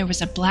saw there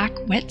was a black,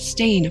 wet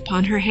stain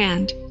upon her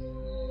hand.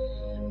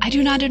 "I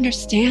do not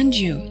understand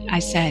you," I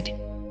said.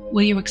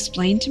 "Will you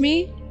explain to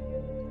me?"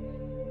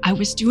 "I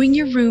was doing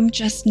your room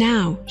just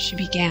now," she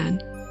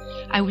began.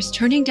 "I was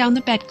turning down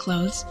the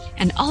bedclothes,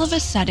 and all of a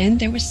sudden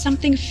there was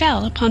something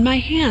fell upon my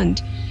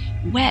hand,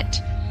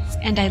 wet,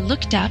 and I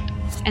looked up,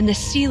 and the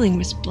ceiling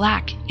was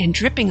black and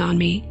dripping on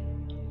me."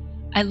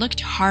 I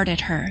looked hard at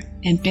her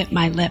and bit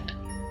my lip.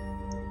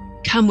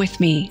 "Come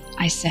with me,"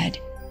 I said.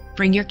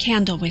 "Bring your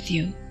candle with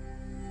you."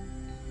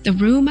 The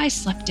room I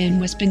slept in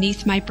was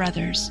beneath my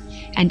brother's,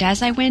 and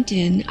as I went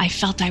in, I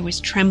felt I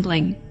was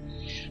trembling.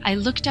 I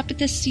looked up at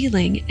the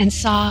ceiling and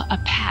saw a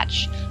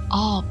patch,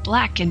 all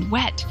black and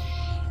wet,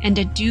 and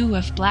a dew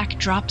of black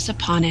drops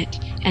upon it,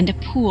 and a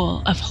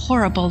pool of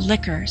horrible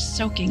liquor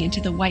soaking into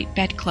the white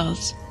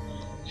bedclothes.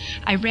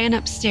 I ran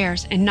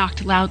upstairs and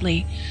knocked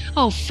loudly.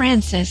 "Oh,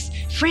 Francis,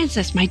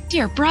 Francis, my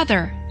dear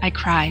brother," I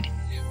cried.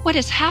 "What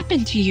has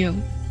happened to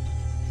you?"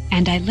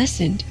 And I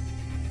listened.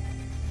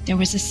 There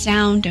was a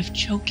sound of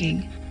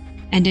choking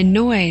and a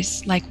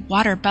noise like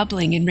water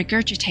bubbling and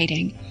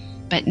regurgitating,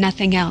 but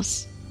nothing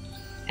else.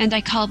 And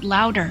I called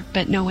louder,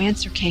 but no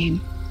answer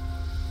came.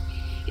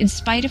 In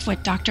spite of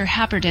what Dr.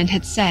 Haberden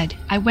had said,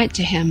 I went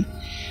to him.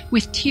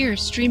 With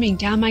tears streaming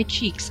down my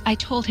cheeks, I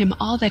told him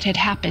all that had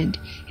happened,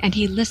 and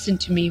he listened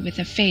to me with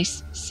a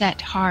face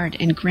set hard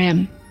and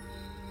grim.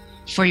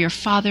 "For your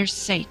father's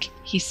sake,"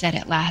 he said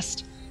at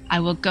last, "I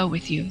will go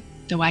with you,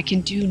 though I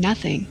can do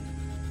nothing."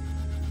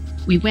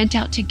 We went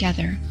out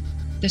together.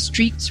 The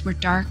streets were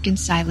dark and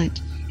silent,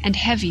 and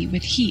heavy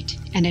with heat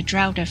and a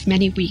drought of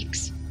many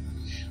weeks.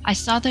 I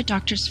saw the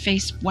doctor's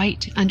face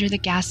white under the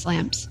gas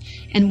lamps,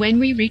 and when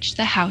we reached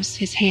the house,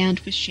 his hand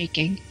was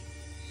shaking.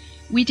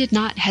 We did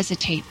not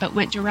hesitate, but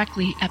went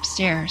directly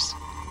upstairs.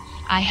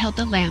 I held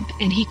the lamp,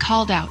 and he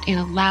called out in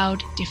a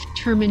loud,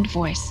 determined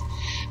voice,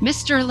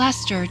 "Mr.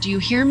 Lester, do you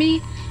hear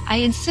me? I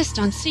insist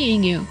on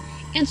seeing you.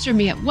 Answer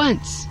me at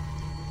once."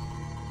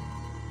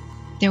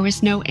 There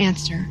was no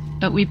answer,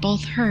 but we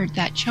both heard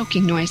that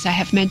choking noise I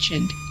have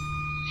mentioned.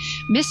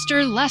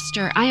 "Mr.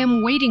 Lester, I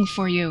am waiting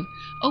for you.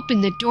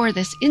 Open the door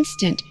this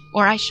instant,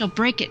 or I shall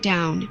break it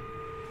down."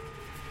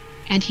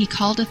 And he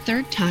called a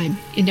third time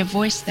in a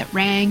voice that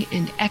rang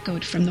and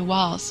echoed from the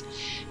walls,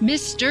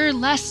 "Mr.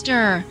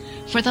 Lester,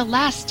 for the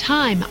last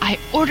time, I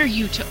order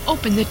you to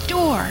open the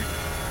door."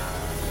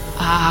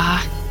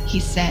 "Ah," he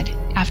said,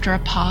 after a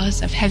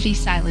pause of heavy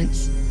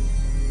silence,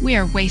 "we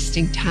are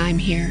wasting time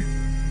here.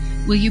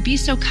 Will you be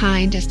so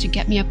kind as to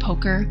get me a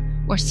poker,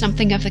 or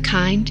something of the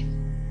kind?"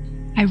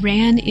 I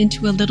ran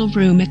into a little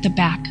room at the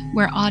back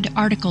where odd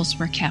articles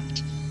were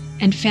kept,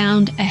 and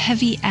found a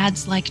heavy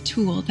adze-like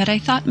tool that I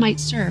thought might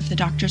serve the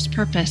doctor's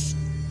purpose.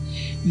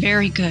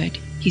 "Very good,"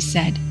 he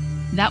said.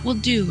 "That will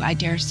do, I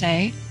dare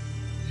say."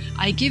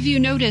 "I give you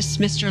notice,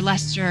 Mr.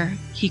 Lester,"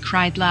 he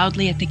cried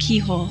loudly at the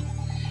keyhole,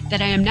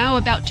 "that I am now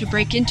about to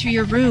break into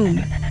your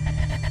room."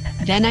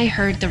 Then I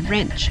heard the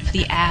wrench of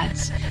the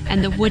adze,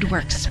 and the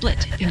woodwork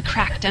split and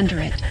cracked under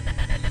it.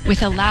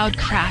 With a loud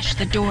crash,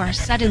 the door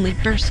suddenly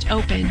burst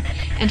open,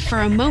 and for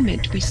a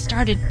moment we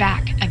started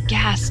back,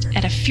 aghast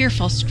at a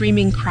fearful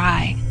screaming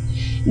cry.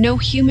 No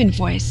human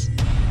voice,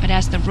 but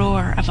as the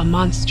roar of a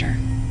monster,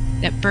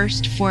 that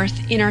burst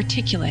forth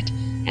inarticulate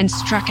and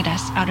struck at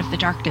us out of the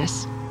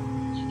darkness.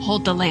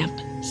 "Hold the lamp,"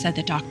 said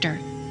the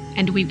doctor,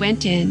 and we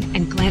went in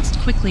and glanced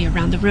quickly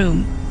around the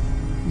room.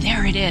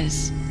 "There it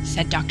is,"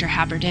 said Dr.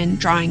 Haberden,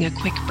 drawing a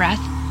quick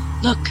breath.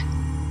 "Look,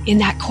 in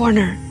that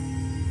corner."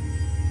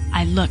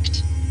 I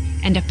looked,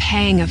 and a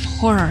pang of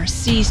horror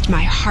seized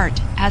my heart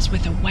as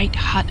with a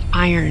white-hot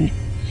iron.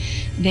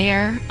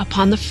 There,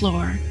 upon the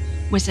floor,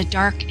 was a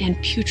dark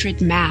and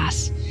putrid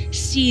mass,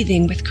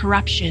 seething with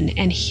corruption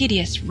and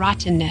hideous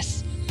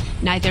rottenness,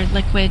 neither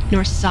liquid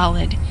nor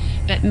solid,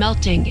 but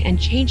melting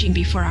and changing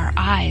before our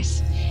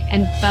eyes,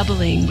 and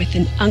bubbling with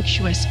an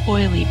unctuous,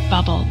 oily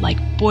bubble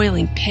like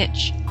boiling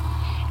pitch.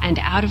 And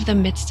out of the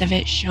midst of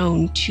it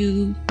shone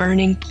two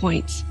burning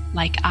points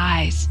like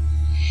eyes,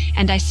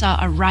 and I saw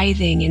a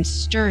writhing and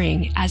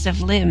stirring as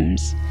of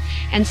limbs,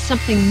 and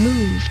something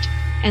moved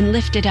and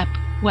lifted up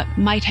what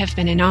might have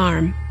been an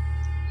arm.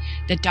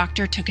 The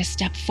doctor took a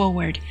step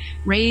forward,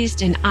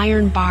 raised an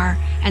iron bar,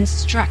 and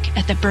struck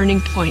at the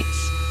burning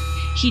points.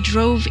 He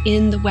drove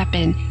in the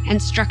weapon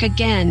and struck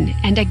again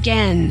and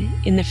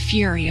again in the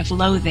fury of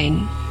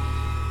loathing.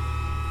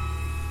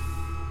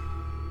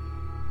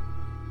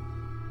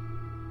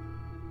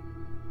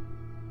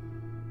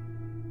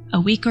 A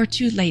week or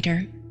two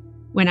later,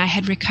 when I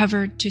had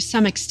recovered to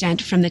some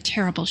extent from the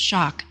terrible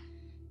shock,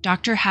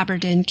 Dr.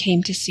 Haberden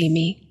came to see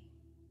me.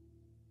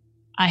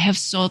 "I have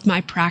sold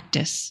my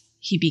practice,"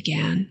 he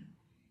began,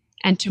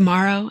 "and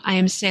tomorrow I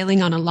am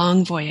sailing on a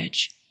long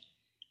voyage.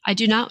 I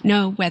do not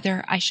know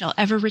whether I shall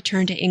ever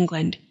return to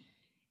England.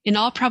 In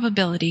all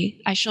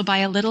probability, I shall buy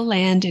a little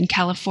land in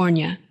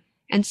California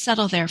and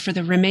settle there for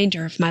the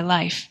remainder of my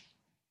life.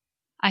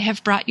 I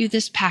have brought you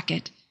this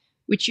packet,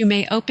 which you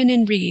may open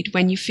and read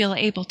when you feel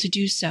able to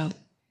do so.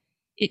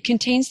 It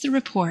contains the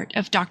report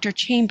of Dr.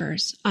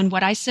 Chambers on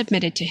what I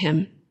submitted to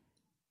him.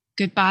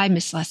 Goodbye,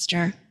 Miss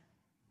Lester.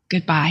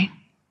 Goodbye."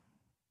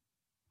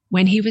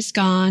 When he was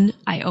gone,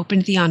 I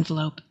opened the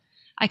envelope.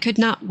 I could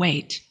not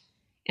wait,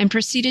 and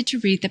proceeded to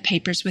read the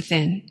papers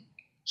within.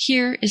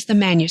 Here is the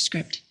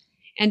manuscript,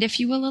 and if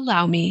you will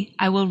allow me,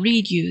 I will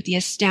read you the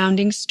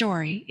astounding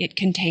story it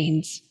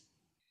contains.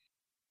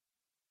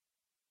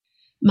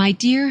 "My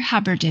dear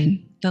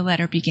Haberden," the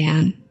letter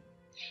began,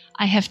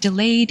 "I have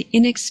delayed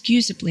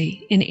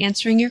inexcusably in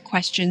answering your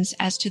questions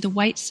as to the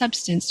white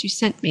substance you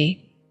sent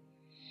me.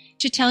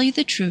 To tell you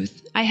the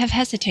truth, I have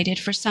hesitated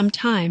for some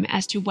time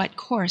as to what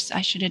course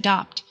I should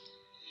adopt,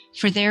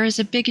 for there is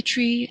a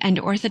bigotry and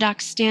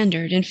orthodox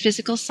standard in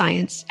physical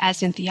science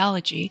as in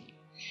theology,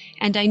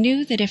 and I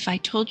knew that if I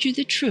told you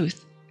the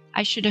truth,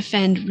 I should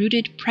offend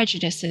rooted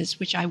prejudices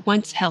which I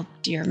once held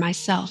dear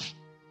myself.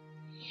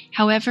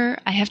 However,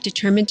 I have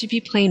determined to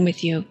be plain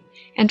with you,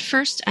 and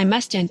first I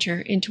must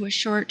enter into a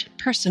short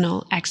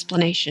personal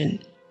explanation.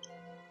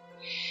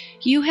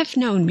 You have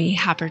known me,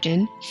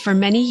 Haberden, for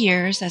many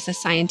years as a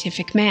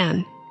scientific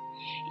man.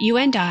 You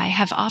and I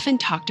have often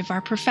talked of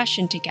our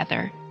profession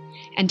together,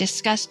 and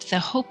discussed the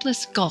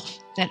hopeless gulf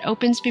that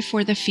opens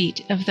before the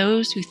feet of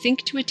those who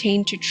think to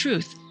attain to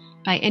truth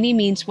by any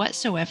means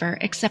whatsoever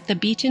except the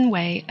beaten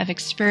way of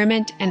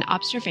experiment and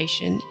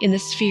observation in the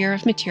sphere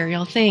of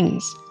material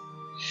things.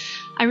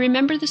 I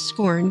remember the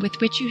scorn with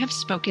which you have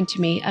spoken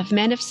to me of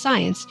men of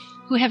science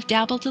who have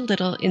dabbled a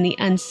little in the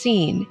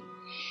unseen,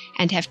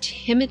 and have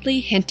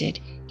timidly hinted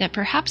that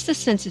perhaps the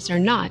senses are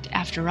not,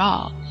 after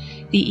all,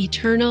 the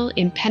eternal,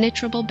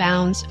 impenetrable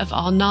bounds of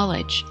all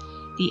knowledge,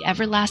 the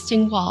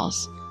everlasting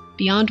walls,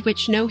 beyond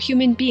which no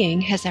human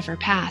being has ever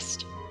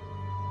passed.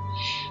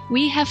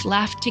 We have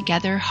laughed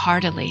together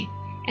heartily,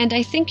 and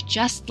I think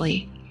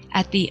justly,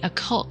 at the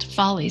occult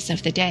follies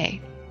of the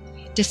day,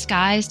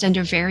 disguised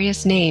under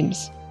various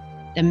names,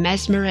 the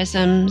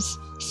mesmerisms,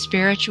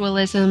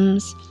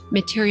 spiritualisms,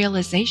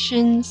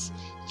 materializations,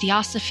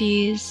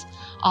 theosophies,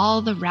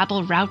 all the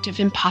rabble-rout of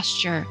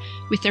imposture,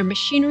 with their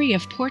machinery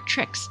of poor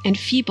tricks and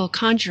feeble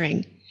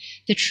conjuring,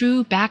 the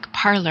true back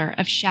parlor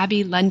of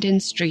shabby London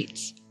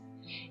streets.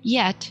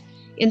 Yet,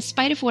 in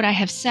spite of what I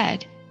have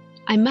said,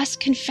 I must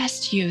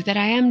confess to you that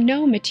I am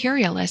no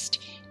materialist,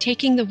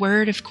 taking the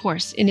word, of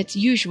course, in its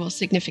usual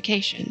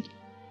signification.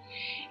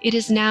 It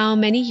is now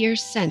many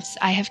years since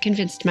I have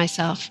convinced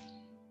myself,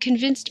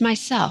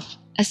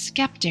 a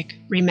skeptic,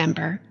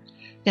 remember,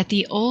 that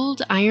the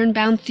old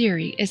iron-bound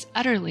theory is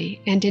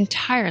utterly and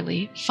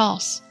entirely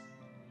false.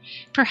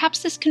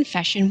 Perhaps this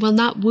confession will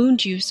not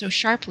wound you so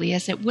sharply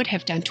as it would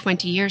have done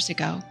 20 years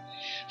ago,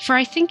 for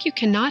I think you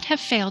cannot have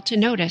failed to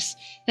notice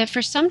that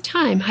for some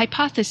time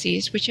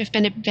hypotheses which have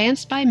been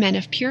advanced by men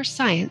of pure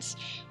science,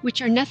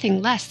 which are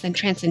nothing less than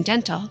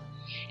transcendental,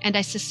 and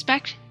I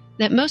suspect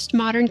that most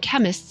modern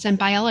chemists and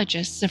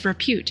biologists of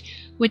repute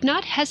would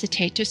not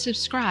hesitate to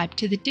subscribe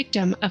to the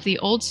dictum of the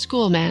old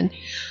schoolman,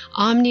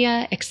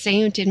 omnia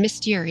exeunt in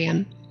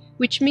mysterium,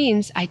 which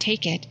means, I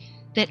take it,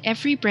 that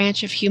every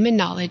branch of human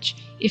knowledge,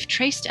 if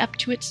traced up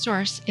to its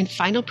source and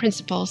final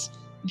principles,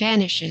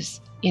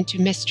 vanishes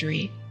into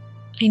mystery.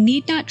 I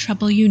need not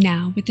trouble you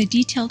now with a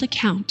detailed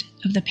account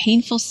of the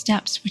painful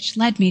steps which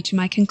led me to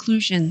my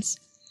conclusions.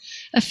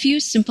 A few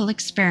simple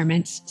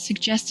experiments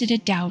suggested a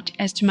doubt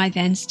as to my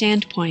then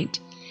standpoint,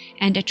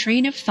 and a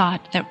train of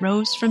thought that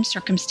rose from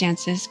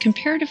circumstances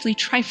comparatively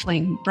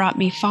trifling brought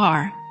me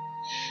far.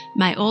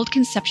 My old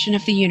conception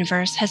of the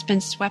universe has been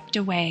swept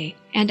away,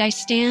 and I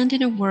stand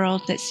in a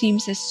world that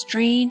seems as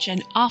strange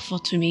and awful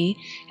to me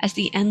as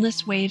the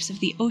endless waves of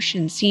the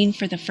ocean seen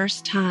for the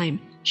first time,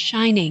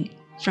 shining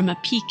from a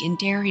peak in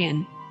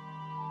Darien.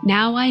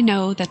 Now I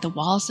know that the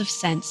walls of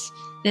sense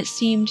that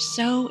seemed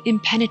so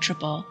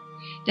impenetrable,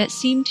 that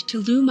seemed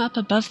to loom up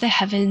above the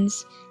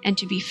heavens and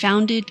to be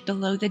founded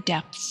below the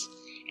depths,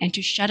 and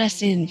to shut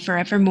us in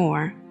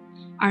forevermore,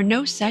 are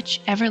no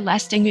such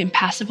everlasting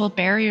impassable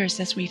barriers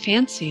as we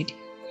fancied,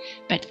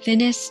 but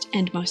thinnest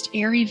and most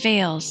airy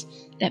veils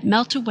that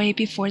melt away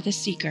before the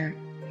seeker,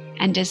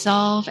 and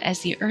dissolve as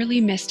the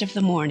early mist of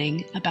the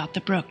morning about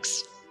the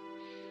brooks.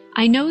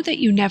 I know that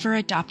you never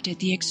adopted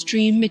the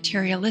extreme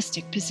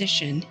materialistic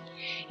position.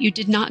 You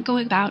did not go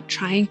about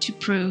trying to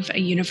prove a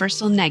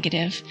universal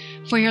negative,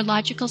 for your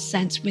logical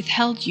sense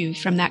withheld you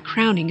from that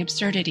crowning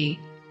absurdity.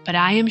 But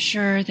I am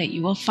sure that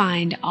you will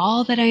find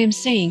all that I am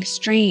saying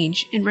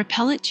strange and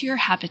repellent to your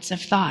habits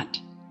of thought.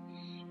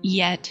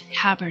 Yet,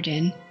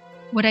 Haberden,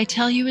 what I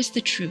tell you is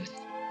the truth.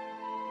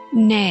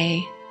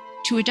 Nay,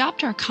 to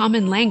adopt our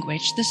common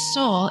language, the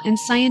sole and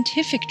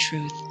scientific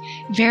truth,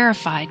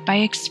 verified by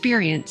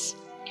experience,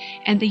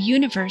 and the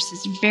universe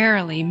is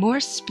verily more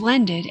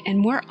splendid and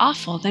more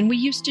awful than we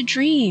used to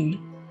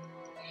dream.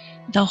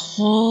 The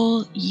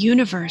whole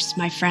universe,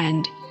 my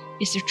friend,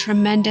 is a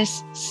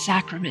tremendous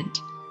sacrament,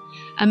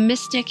 a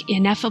mystic,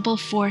 ineffable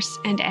force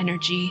and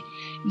energy,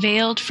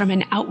 veiled from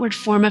an outward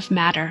form of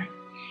matter,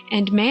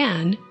 and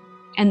man,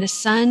 and the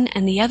sun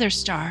and the other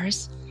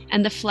stars,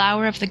 and the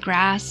flower of the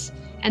grass,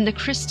 and the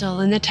crystal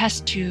in the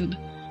test tube,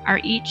 are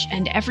each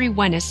and every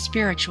one as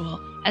spiritual,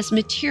 as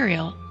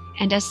material,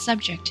 and as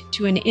subject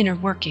to an inner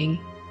working.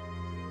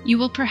 You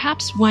will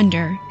perhaps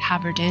wonder,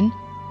 Haberden,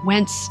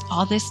 whence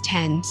all this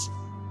tends,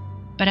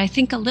 but I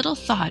think a little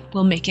thought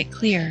will make it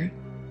clear.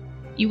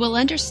 You will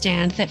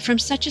understand that from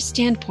such a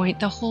standpoint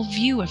the whole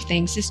view of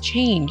things is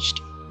changed,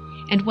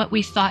 and what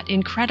we thought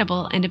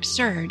incredible and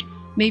absurd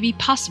may be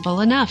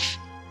possible enough.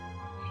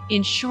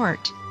 In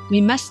short,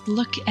 we must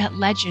look at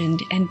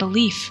legend and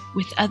belief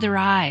with other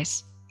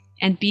eyes,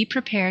 and be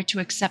prepared to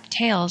accept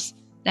tales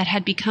that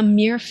had become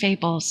mere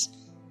fables.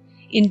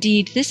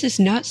 Indeed, this is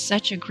not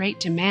such a great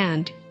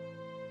demand.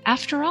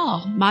 After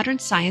all, modern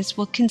science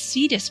will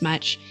concede as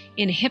much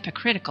in a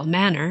hypocritical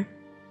manner.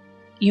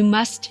 You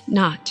must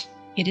not,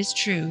 it is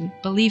true,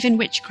 believe in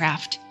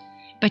witchcraft,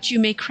 but you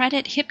may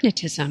credit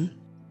hypnotism.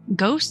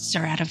 Ghosts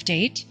are out of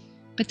date,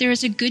 but there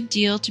is a good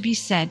deal to be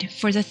said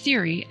for the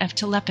theory of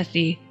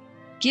telepathy.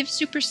 give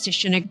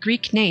superstition a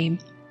Greek name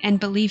and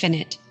believe in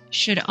it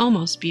should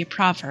almost be a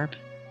proverb.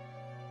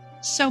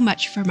 So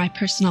much for my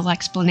personal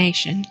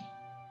explanation.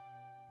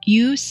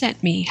 You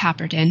sent me,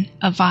 Haberden,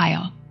 a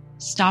vial,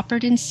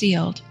 stoppered and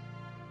sealed,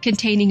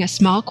 containing a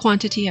small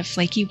quantity of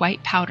flaky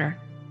white powder,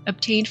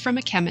 obtained from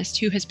a chemist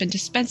who has been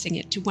dispensing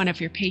it to one of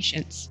your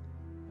patients.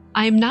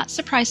 I am not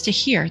surprised to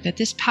hear that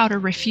this powder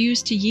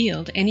refused to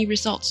yield any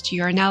results to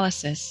your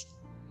analysis.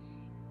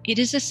 It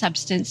is a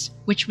substance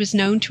which was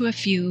known to a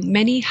few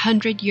many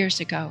 100 years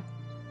ago,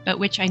 but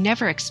which I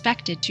never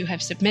expected to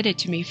have submitted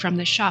to me from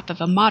the shop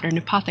of a modern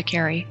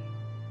apothecary.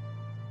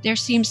 There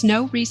seems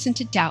no reason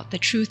to doubt the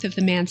truth of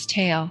the man's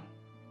tale.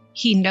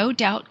 He no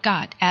doubt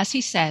got, as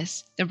he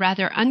says, the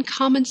rather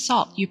uncommon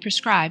salt you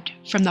prescribed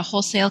from the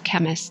wholesale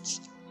chemists,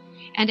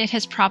 and it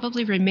has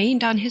probably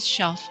remained on his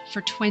shelf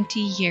for 20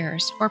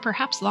 years, or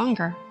perhaps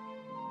longer.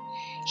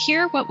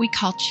 Here what we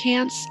call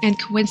chance and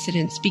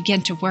coincidence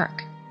begin to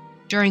work.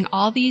 During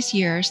all these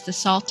years, the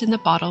salt in the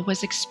bottle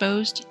was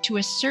exposed to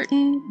a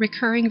certain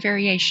recurring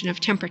variation of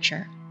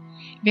temperature,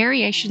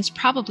 variations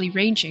probably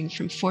ranging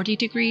from 40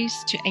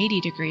 degrees to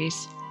 80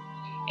 degrees.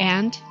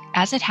 And,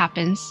 as it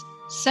happens,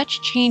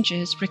 such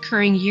changes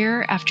recurring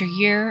year after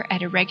year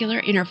at irregular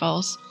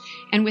intervals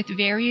and with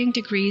varying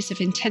degrees of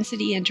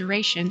intensity and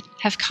duration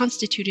have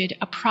constituted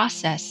a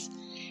process,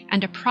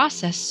 and a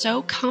process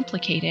so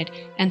complicated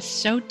and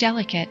so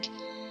delicate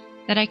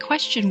that I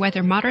question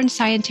whether modern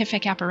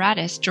scientific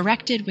apparatus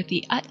directed with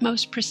the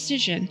utmost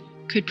precision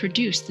could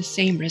produce the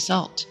same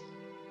result.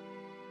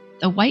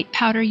 The white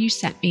powder you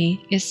sent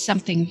me is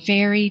something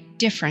very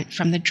different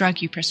from the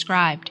drug you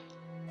prescribed.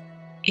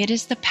 It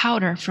is the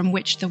powder from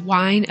which the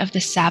wine of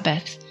the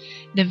Sabbath,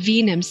 the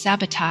vinum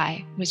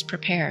sabbati, was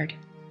prepared.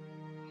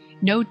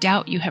 No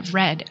doubt you have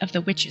read of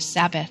the witches'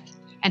 Sabbath,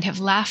 and have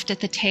laughed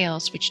at the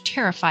tales which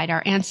terrified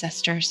our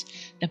ancestors,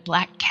 the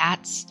black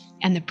cats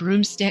and the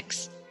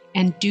broomsticks,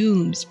 and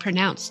dooms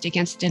pronounced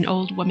against an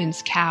old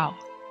woman's cow.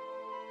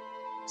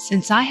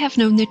 Since I have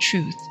known the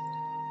truth,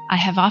 I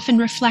have often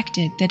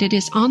reflected that it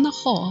is on the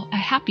whole a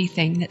happy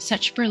thing that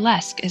such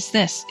burlesque as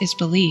this is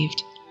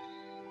believed,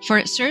 for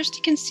it serves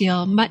to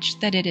conceal much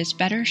that it is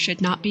better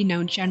should not be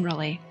known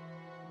generally.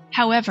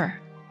 However,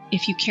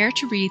 if you care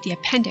to read the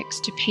appendix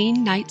to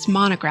Payne Knight's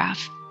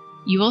monograph,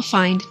 you will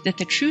find that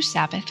the true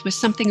Sabbath was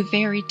something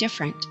very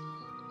different,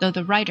 though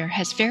the writer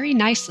has very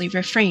nicely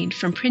refrained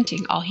from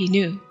printing all he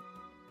knew.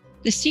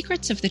 The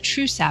secrets of the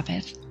true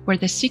Sabbath were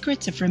the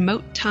secrets of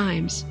remote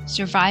times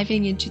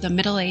surviving into the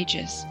Middle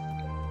Ages,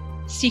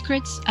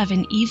 secrets of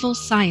an evil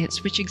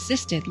science which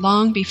existed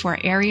long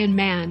before Aryan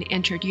man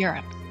entered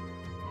Europe.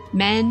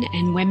 Men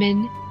and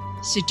women,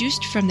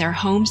 seduced from their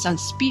homes on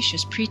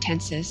specious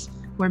pretenses,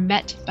 were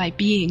met by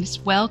beings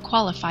well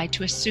qualified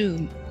to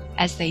assume,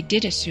 as they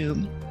did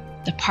assume,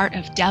 the part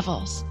of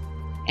devils,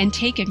 and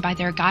taken by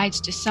their guides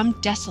to some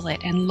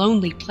desolate and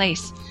lonely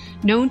place,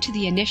 known to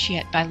the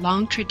initiate by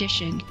long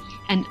tradition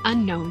and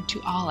unknown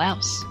to all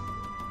else.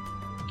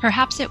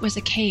 Perhaps it was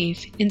a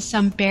cave in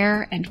some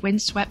bare and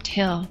wind-swept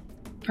hill,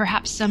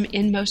 perhaps some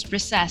inmost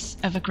recess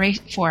of a great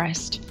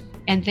forest,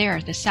 and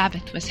there the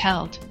Sabbath was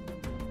held.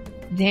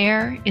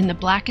 There, in the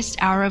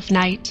blackest hour of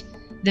night,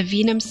 the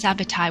vinum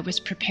sabbati was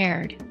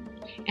prepared,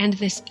 and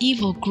this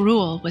evil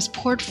gruel was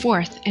poured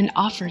forth and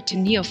offered to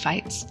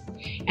neophytes,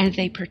 and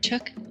they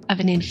partook of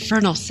an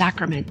infernal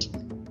sacrament,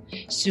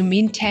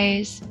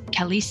 sumintes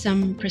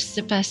calicem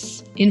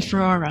praecipes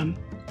inferorum,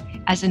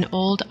 as an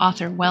old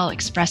author well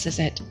expresses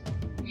it.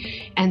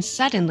 And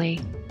suddenly,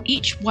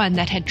 each one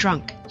that had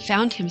drunk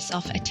found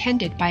himself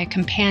attended by a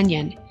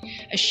companion,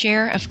 a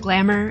share of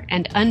glamour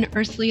and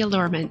unearthly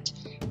allurement,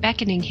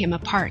 beckoning him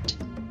apart,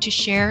 to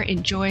share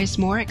in joys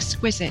more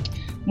exquisite,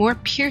 more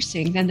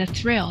piercing than the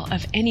thrill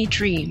of any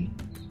dream,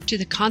 to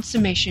the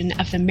consummation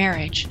of the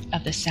marriage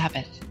of the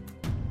Sabbath.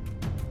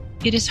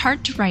 It is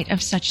hard to write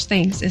of such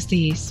things as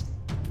these,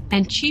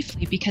 and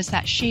chiefly because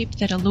that shape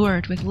that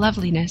allured with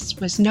loveliness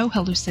was no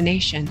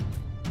hallucination,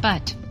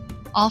 but,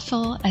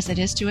 awful as it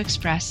is to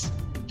express,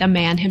 the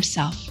man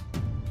himself.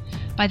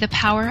 By the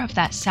power of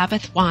that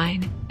Sabbath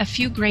wine, a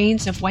few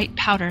grains of white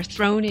powder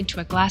thrown into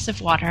a glass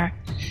of water,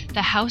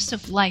 the house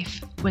of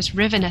life was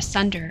riven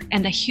asunder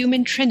and the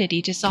human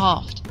trinity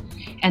dissolved,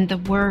 and the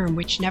worm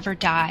which never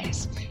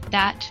dies,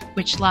 that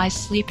which lies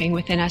sleeping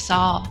within us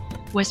all,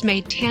 was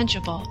made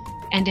tangible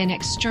and an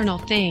external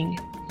thing,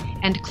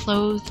 and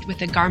clothed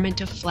with a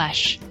garment of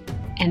flesh.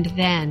 And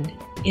then,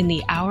 in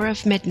the hour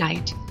of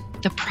midnight,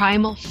 the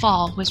primal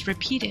fall was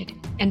repeated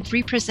and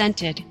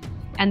represented,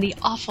 and the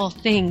awful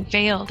thing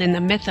veiled in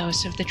the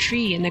mythos of the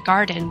tree in the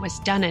garden was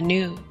done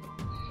anew.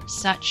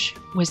 Such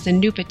was the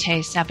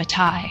Nupite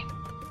Sabbati.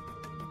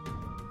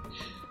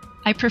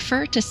 I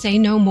prefer to say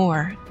no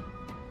more.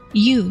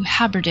 You,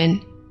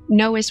 Haberden,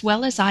 know as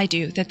well as I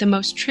do that the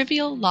most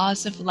trivial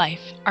laws of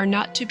life are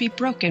not to be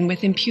broken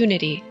with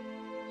impunity.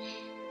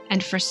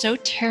 And for so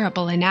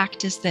terrible an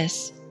act as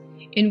this,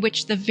 in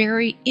which the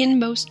very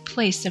inmost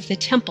place of the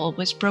temple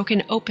was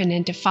broken open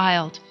and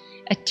defiled,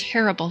 a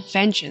terrible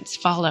vengeance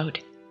followed.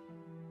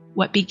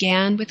 What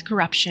began with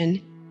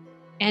corruption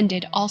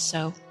ended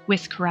also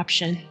with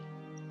corruption.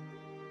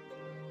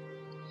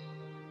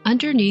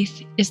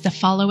 Underneath is the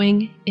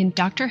following in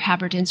Dr.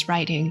 Haberden's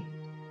writing.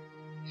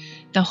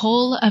 The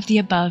whole of the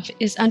above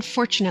is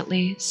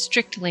unfortunately,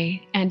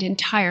 strictly, and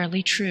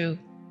entirely true.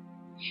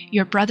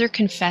 Your brother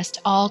confessed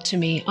all to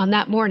me on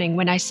that morning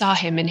when I saw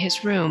him in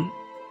his room.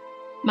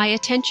 My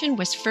attention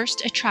was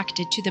first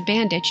attracted to the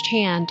bandaged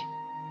hand,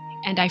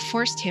 and I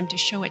forced him to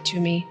show it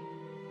to me.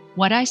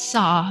 What I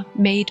saw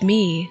made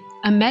me,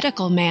 a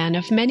medical man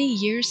of many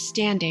years'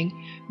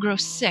 standing, grow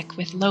sick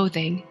with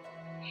loathing,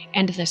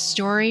 and the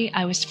story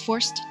I was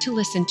forced to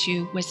listen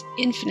to was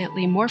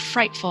infinitely more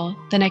frightful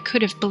than I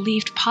could have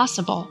believed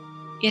possible.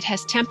 It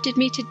has tempted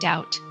me to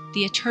doubt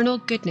the eternal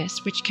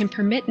goodness which can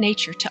permit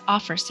nature to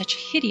offer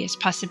such hideous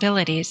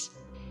possibilities,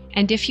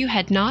 and if you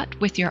had not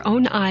with your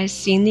own eyes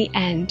seen the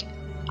end,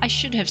 I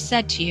should have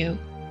said to you,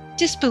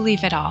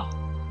 disbelieve it all.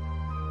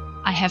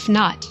 I have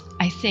not,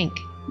 I think,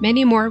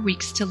 many more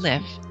weeks to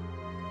live,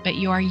 but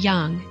you are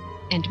young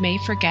and may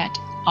forget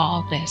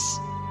all this.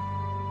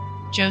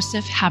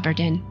 Joseph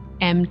Haberden,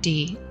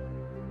 M.D.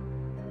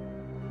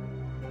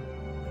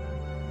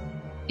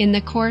 In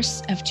the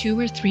course of 2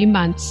 or 3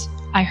 months,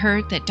 I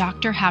heard that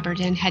Dr.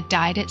 Haberden had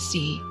died at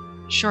sea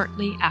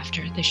shortly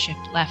after the ship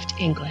left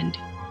England.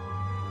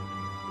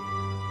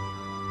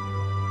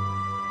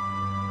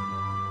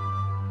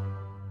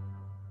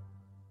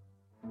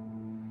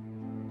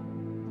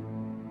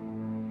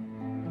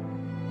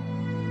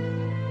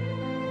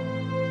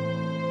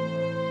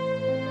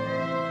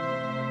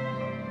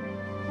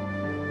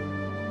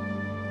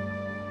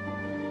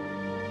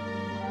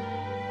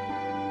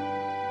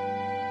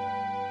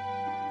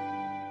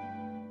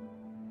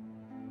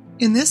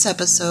 In this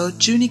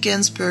episode, Junie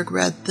Ginsburg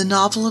read The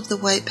Novel of the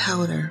White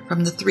Powder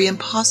from The Three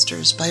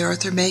Impostors by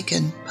Arthur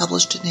Machen,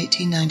 published in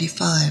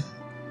 1895.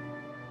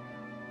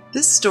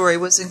 This story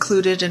was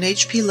included in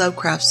H.P.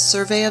 Lovecraft's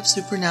Survey of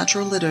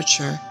Supernatural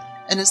Literature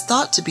and is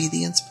thought to be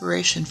the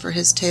inspiration for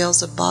his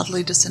tales of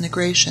bodily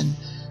disintegration,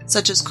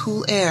 such as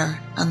Cool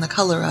Air and The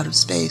Color Out of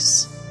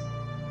Space.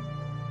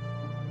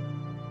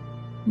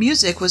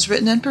 Music was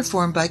written and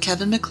performed by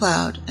Kevin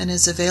MacLeod and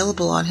is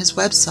available on his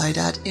website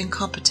at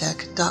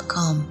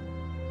incompetech.com.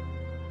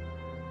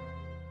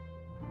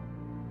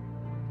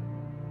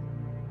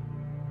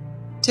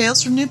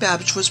 Tales from New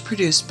Babbage was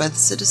produced by the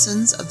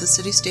citizens of the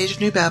city-state of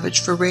New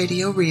Babbage for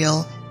Radio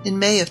Reel in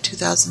May of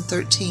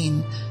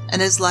 2013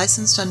 and is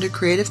licensed under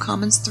Creative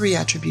Commons 3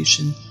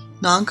 Attribution,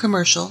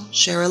 Non-Commercial,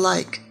 Share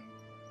Alike.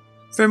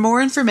 For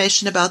more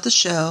information about the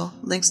show,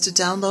 links to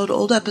download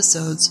old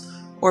episodes,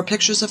 or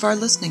pictures of our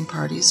listening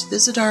parties,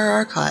 visit our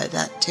archive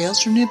at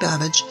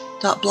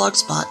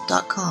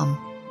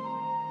talesfromnewbabbage.blogspot.com.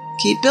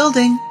 Keep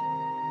building!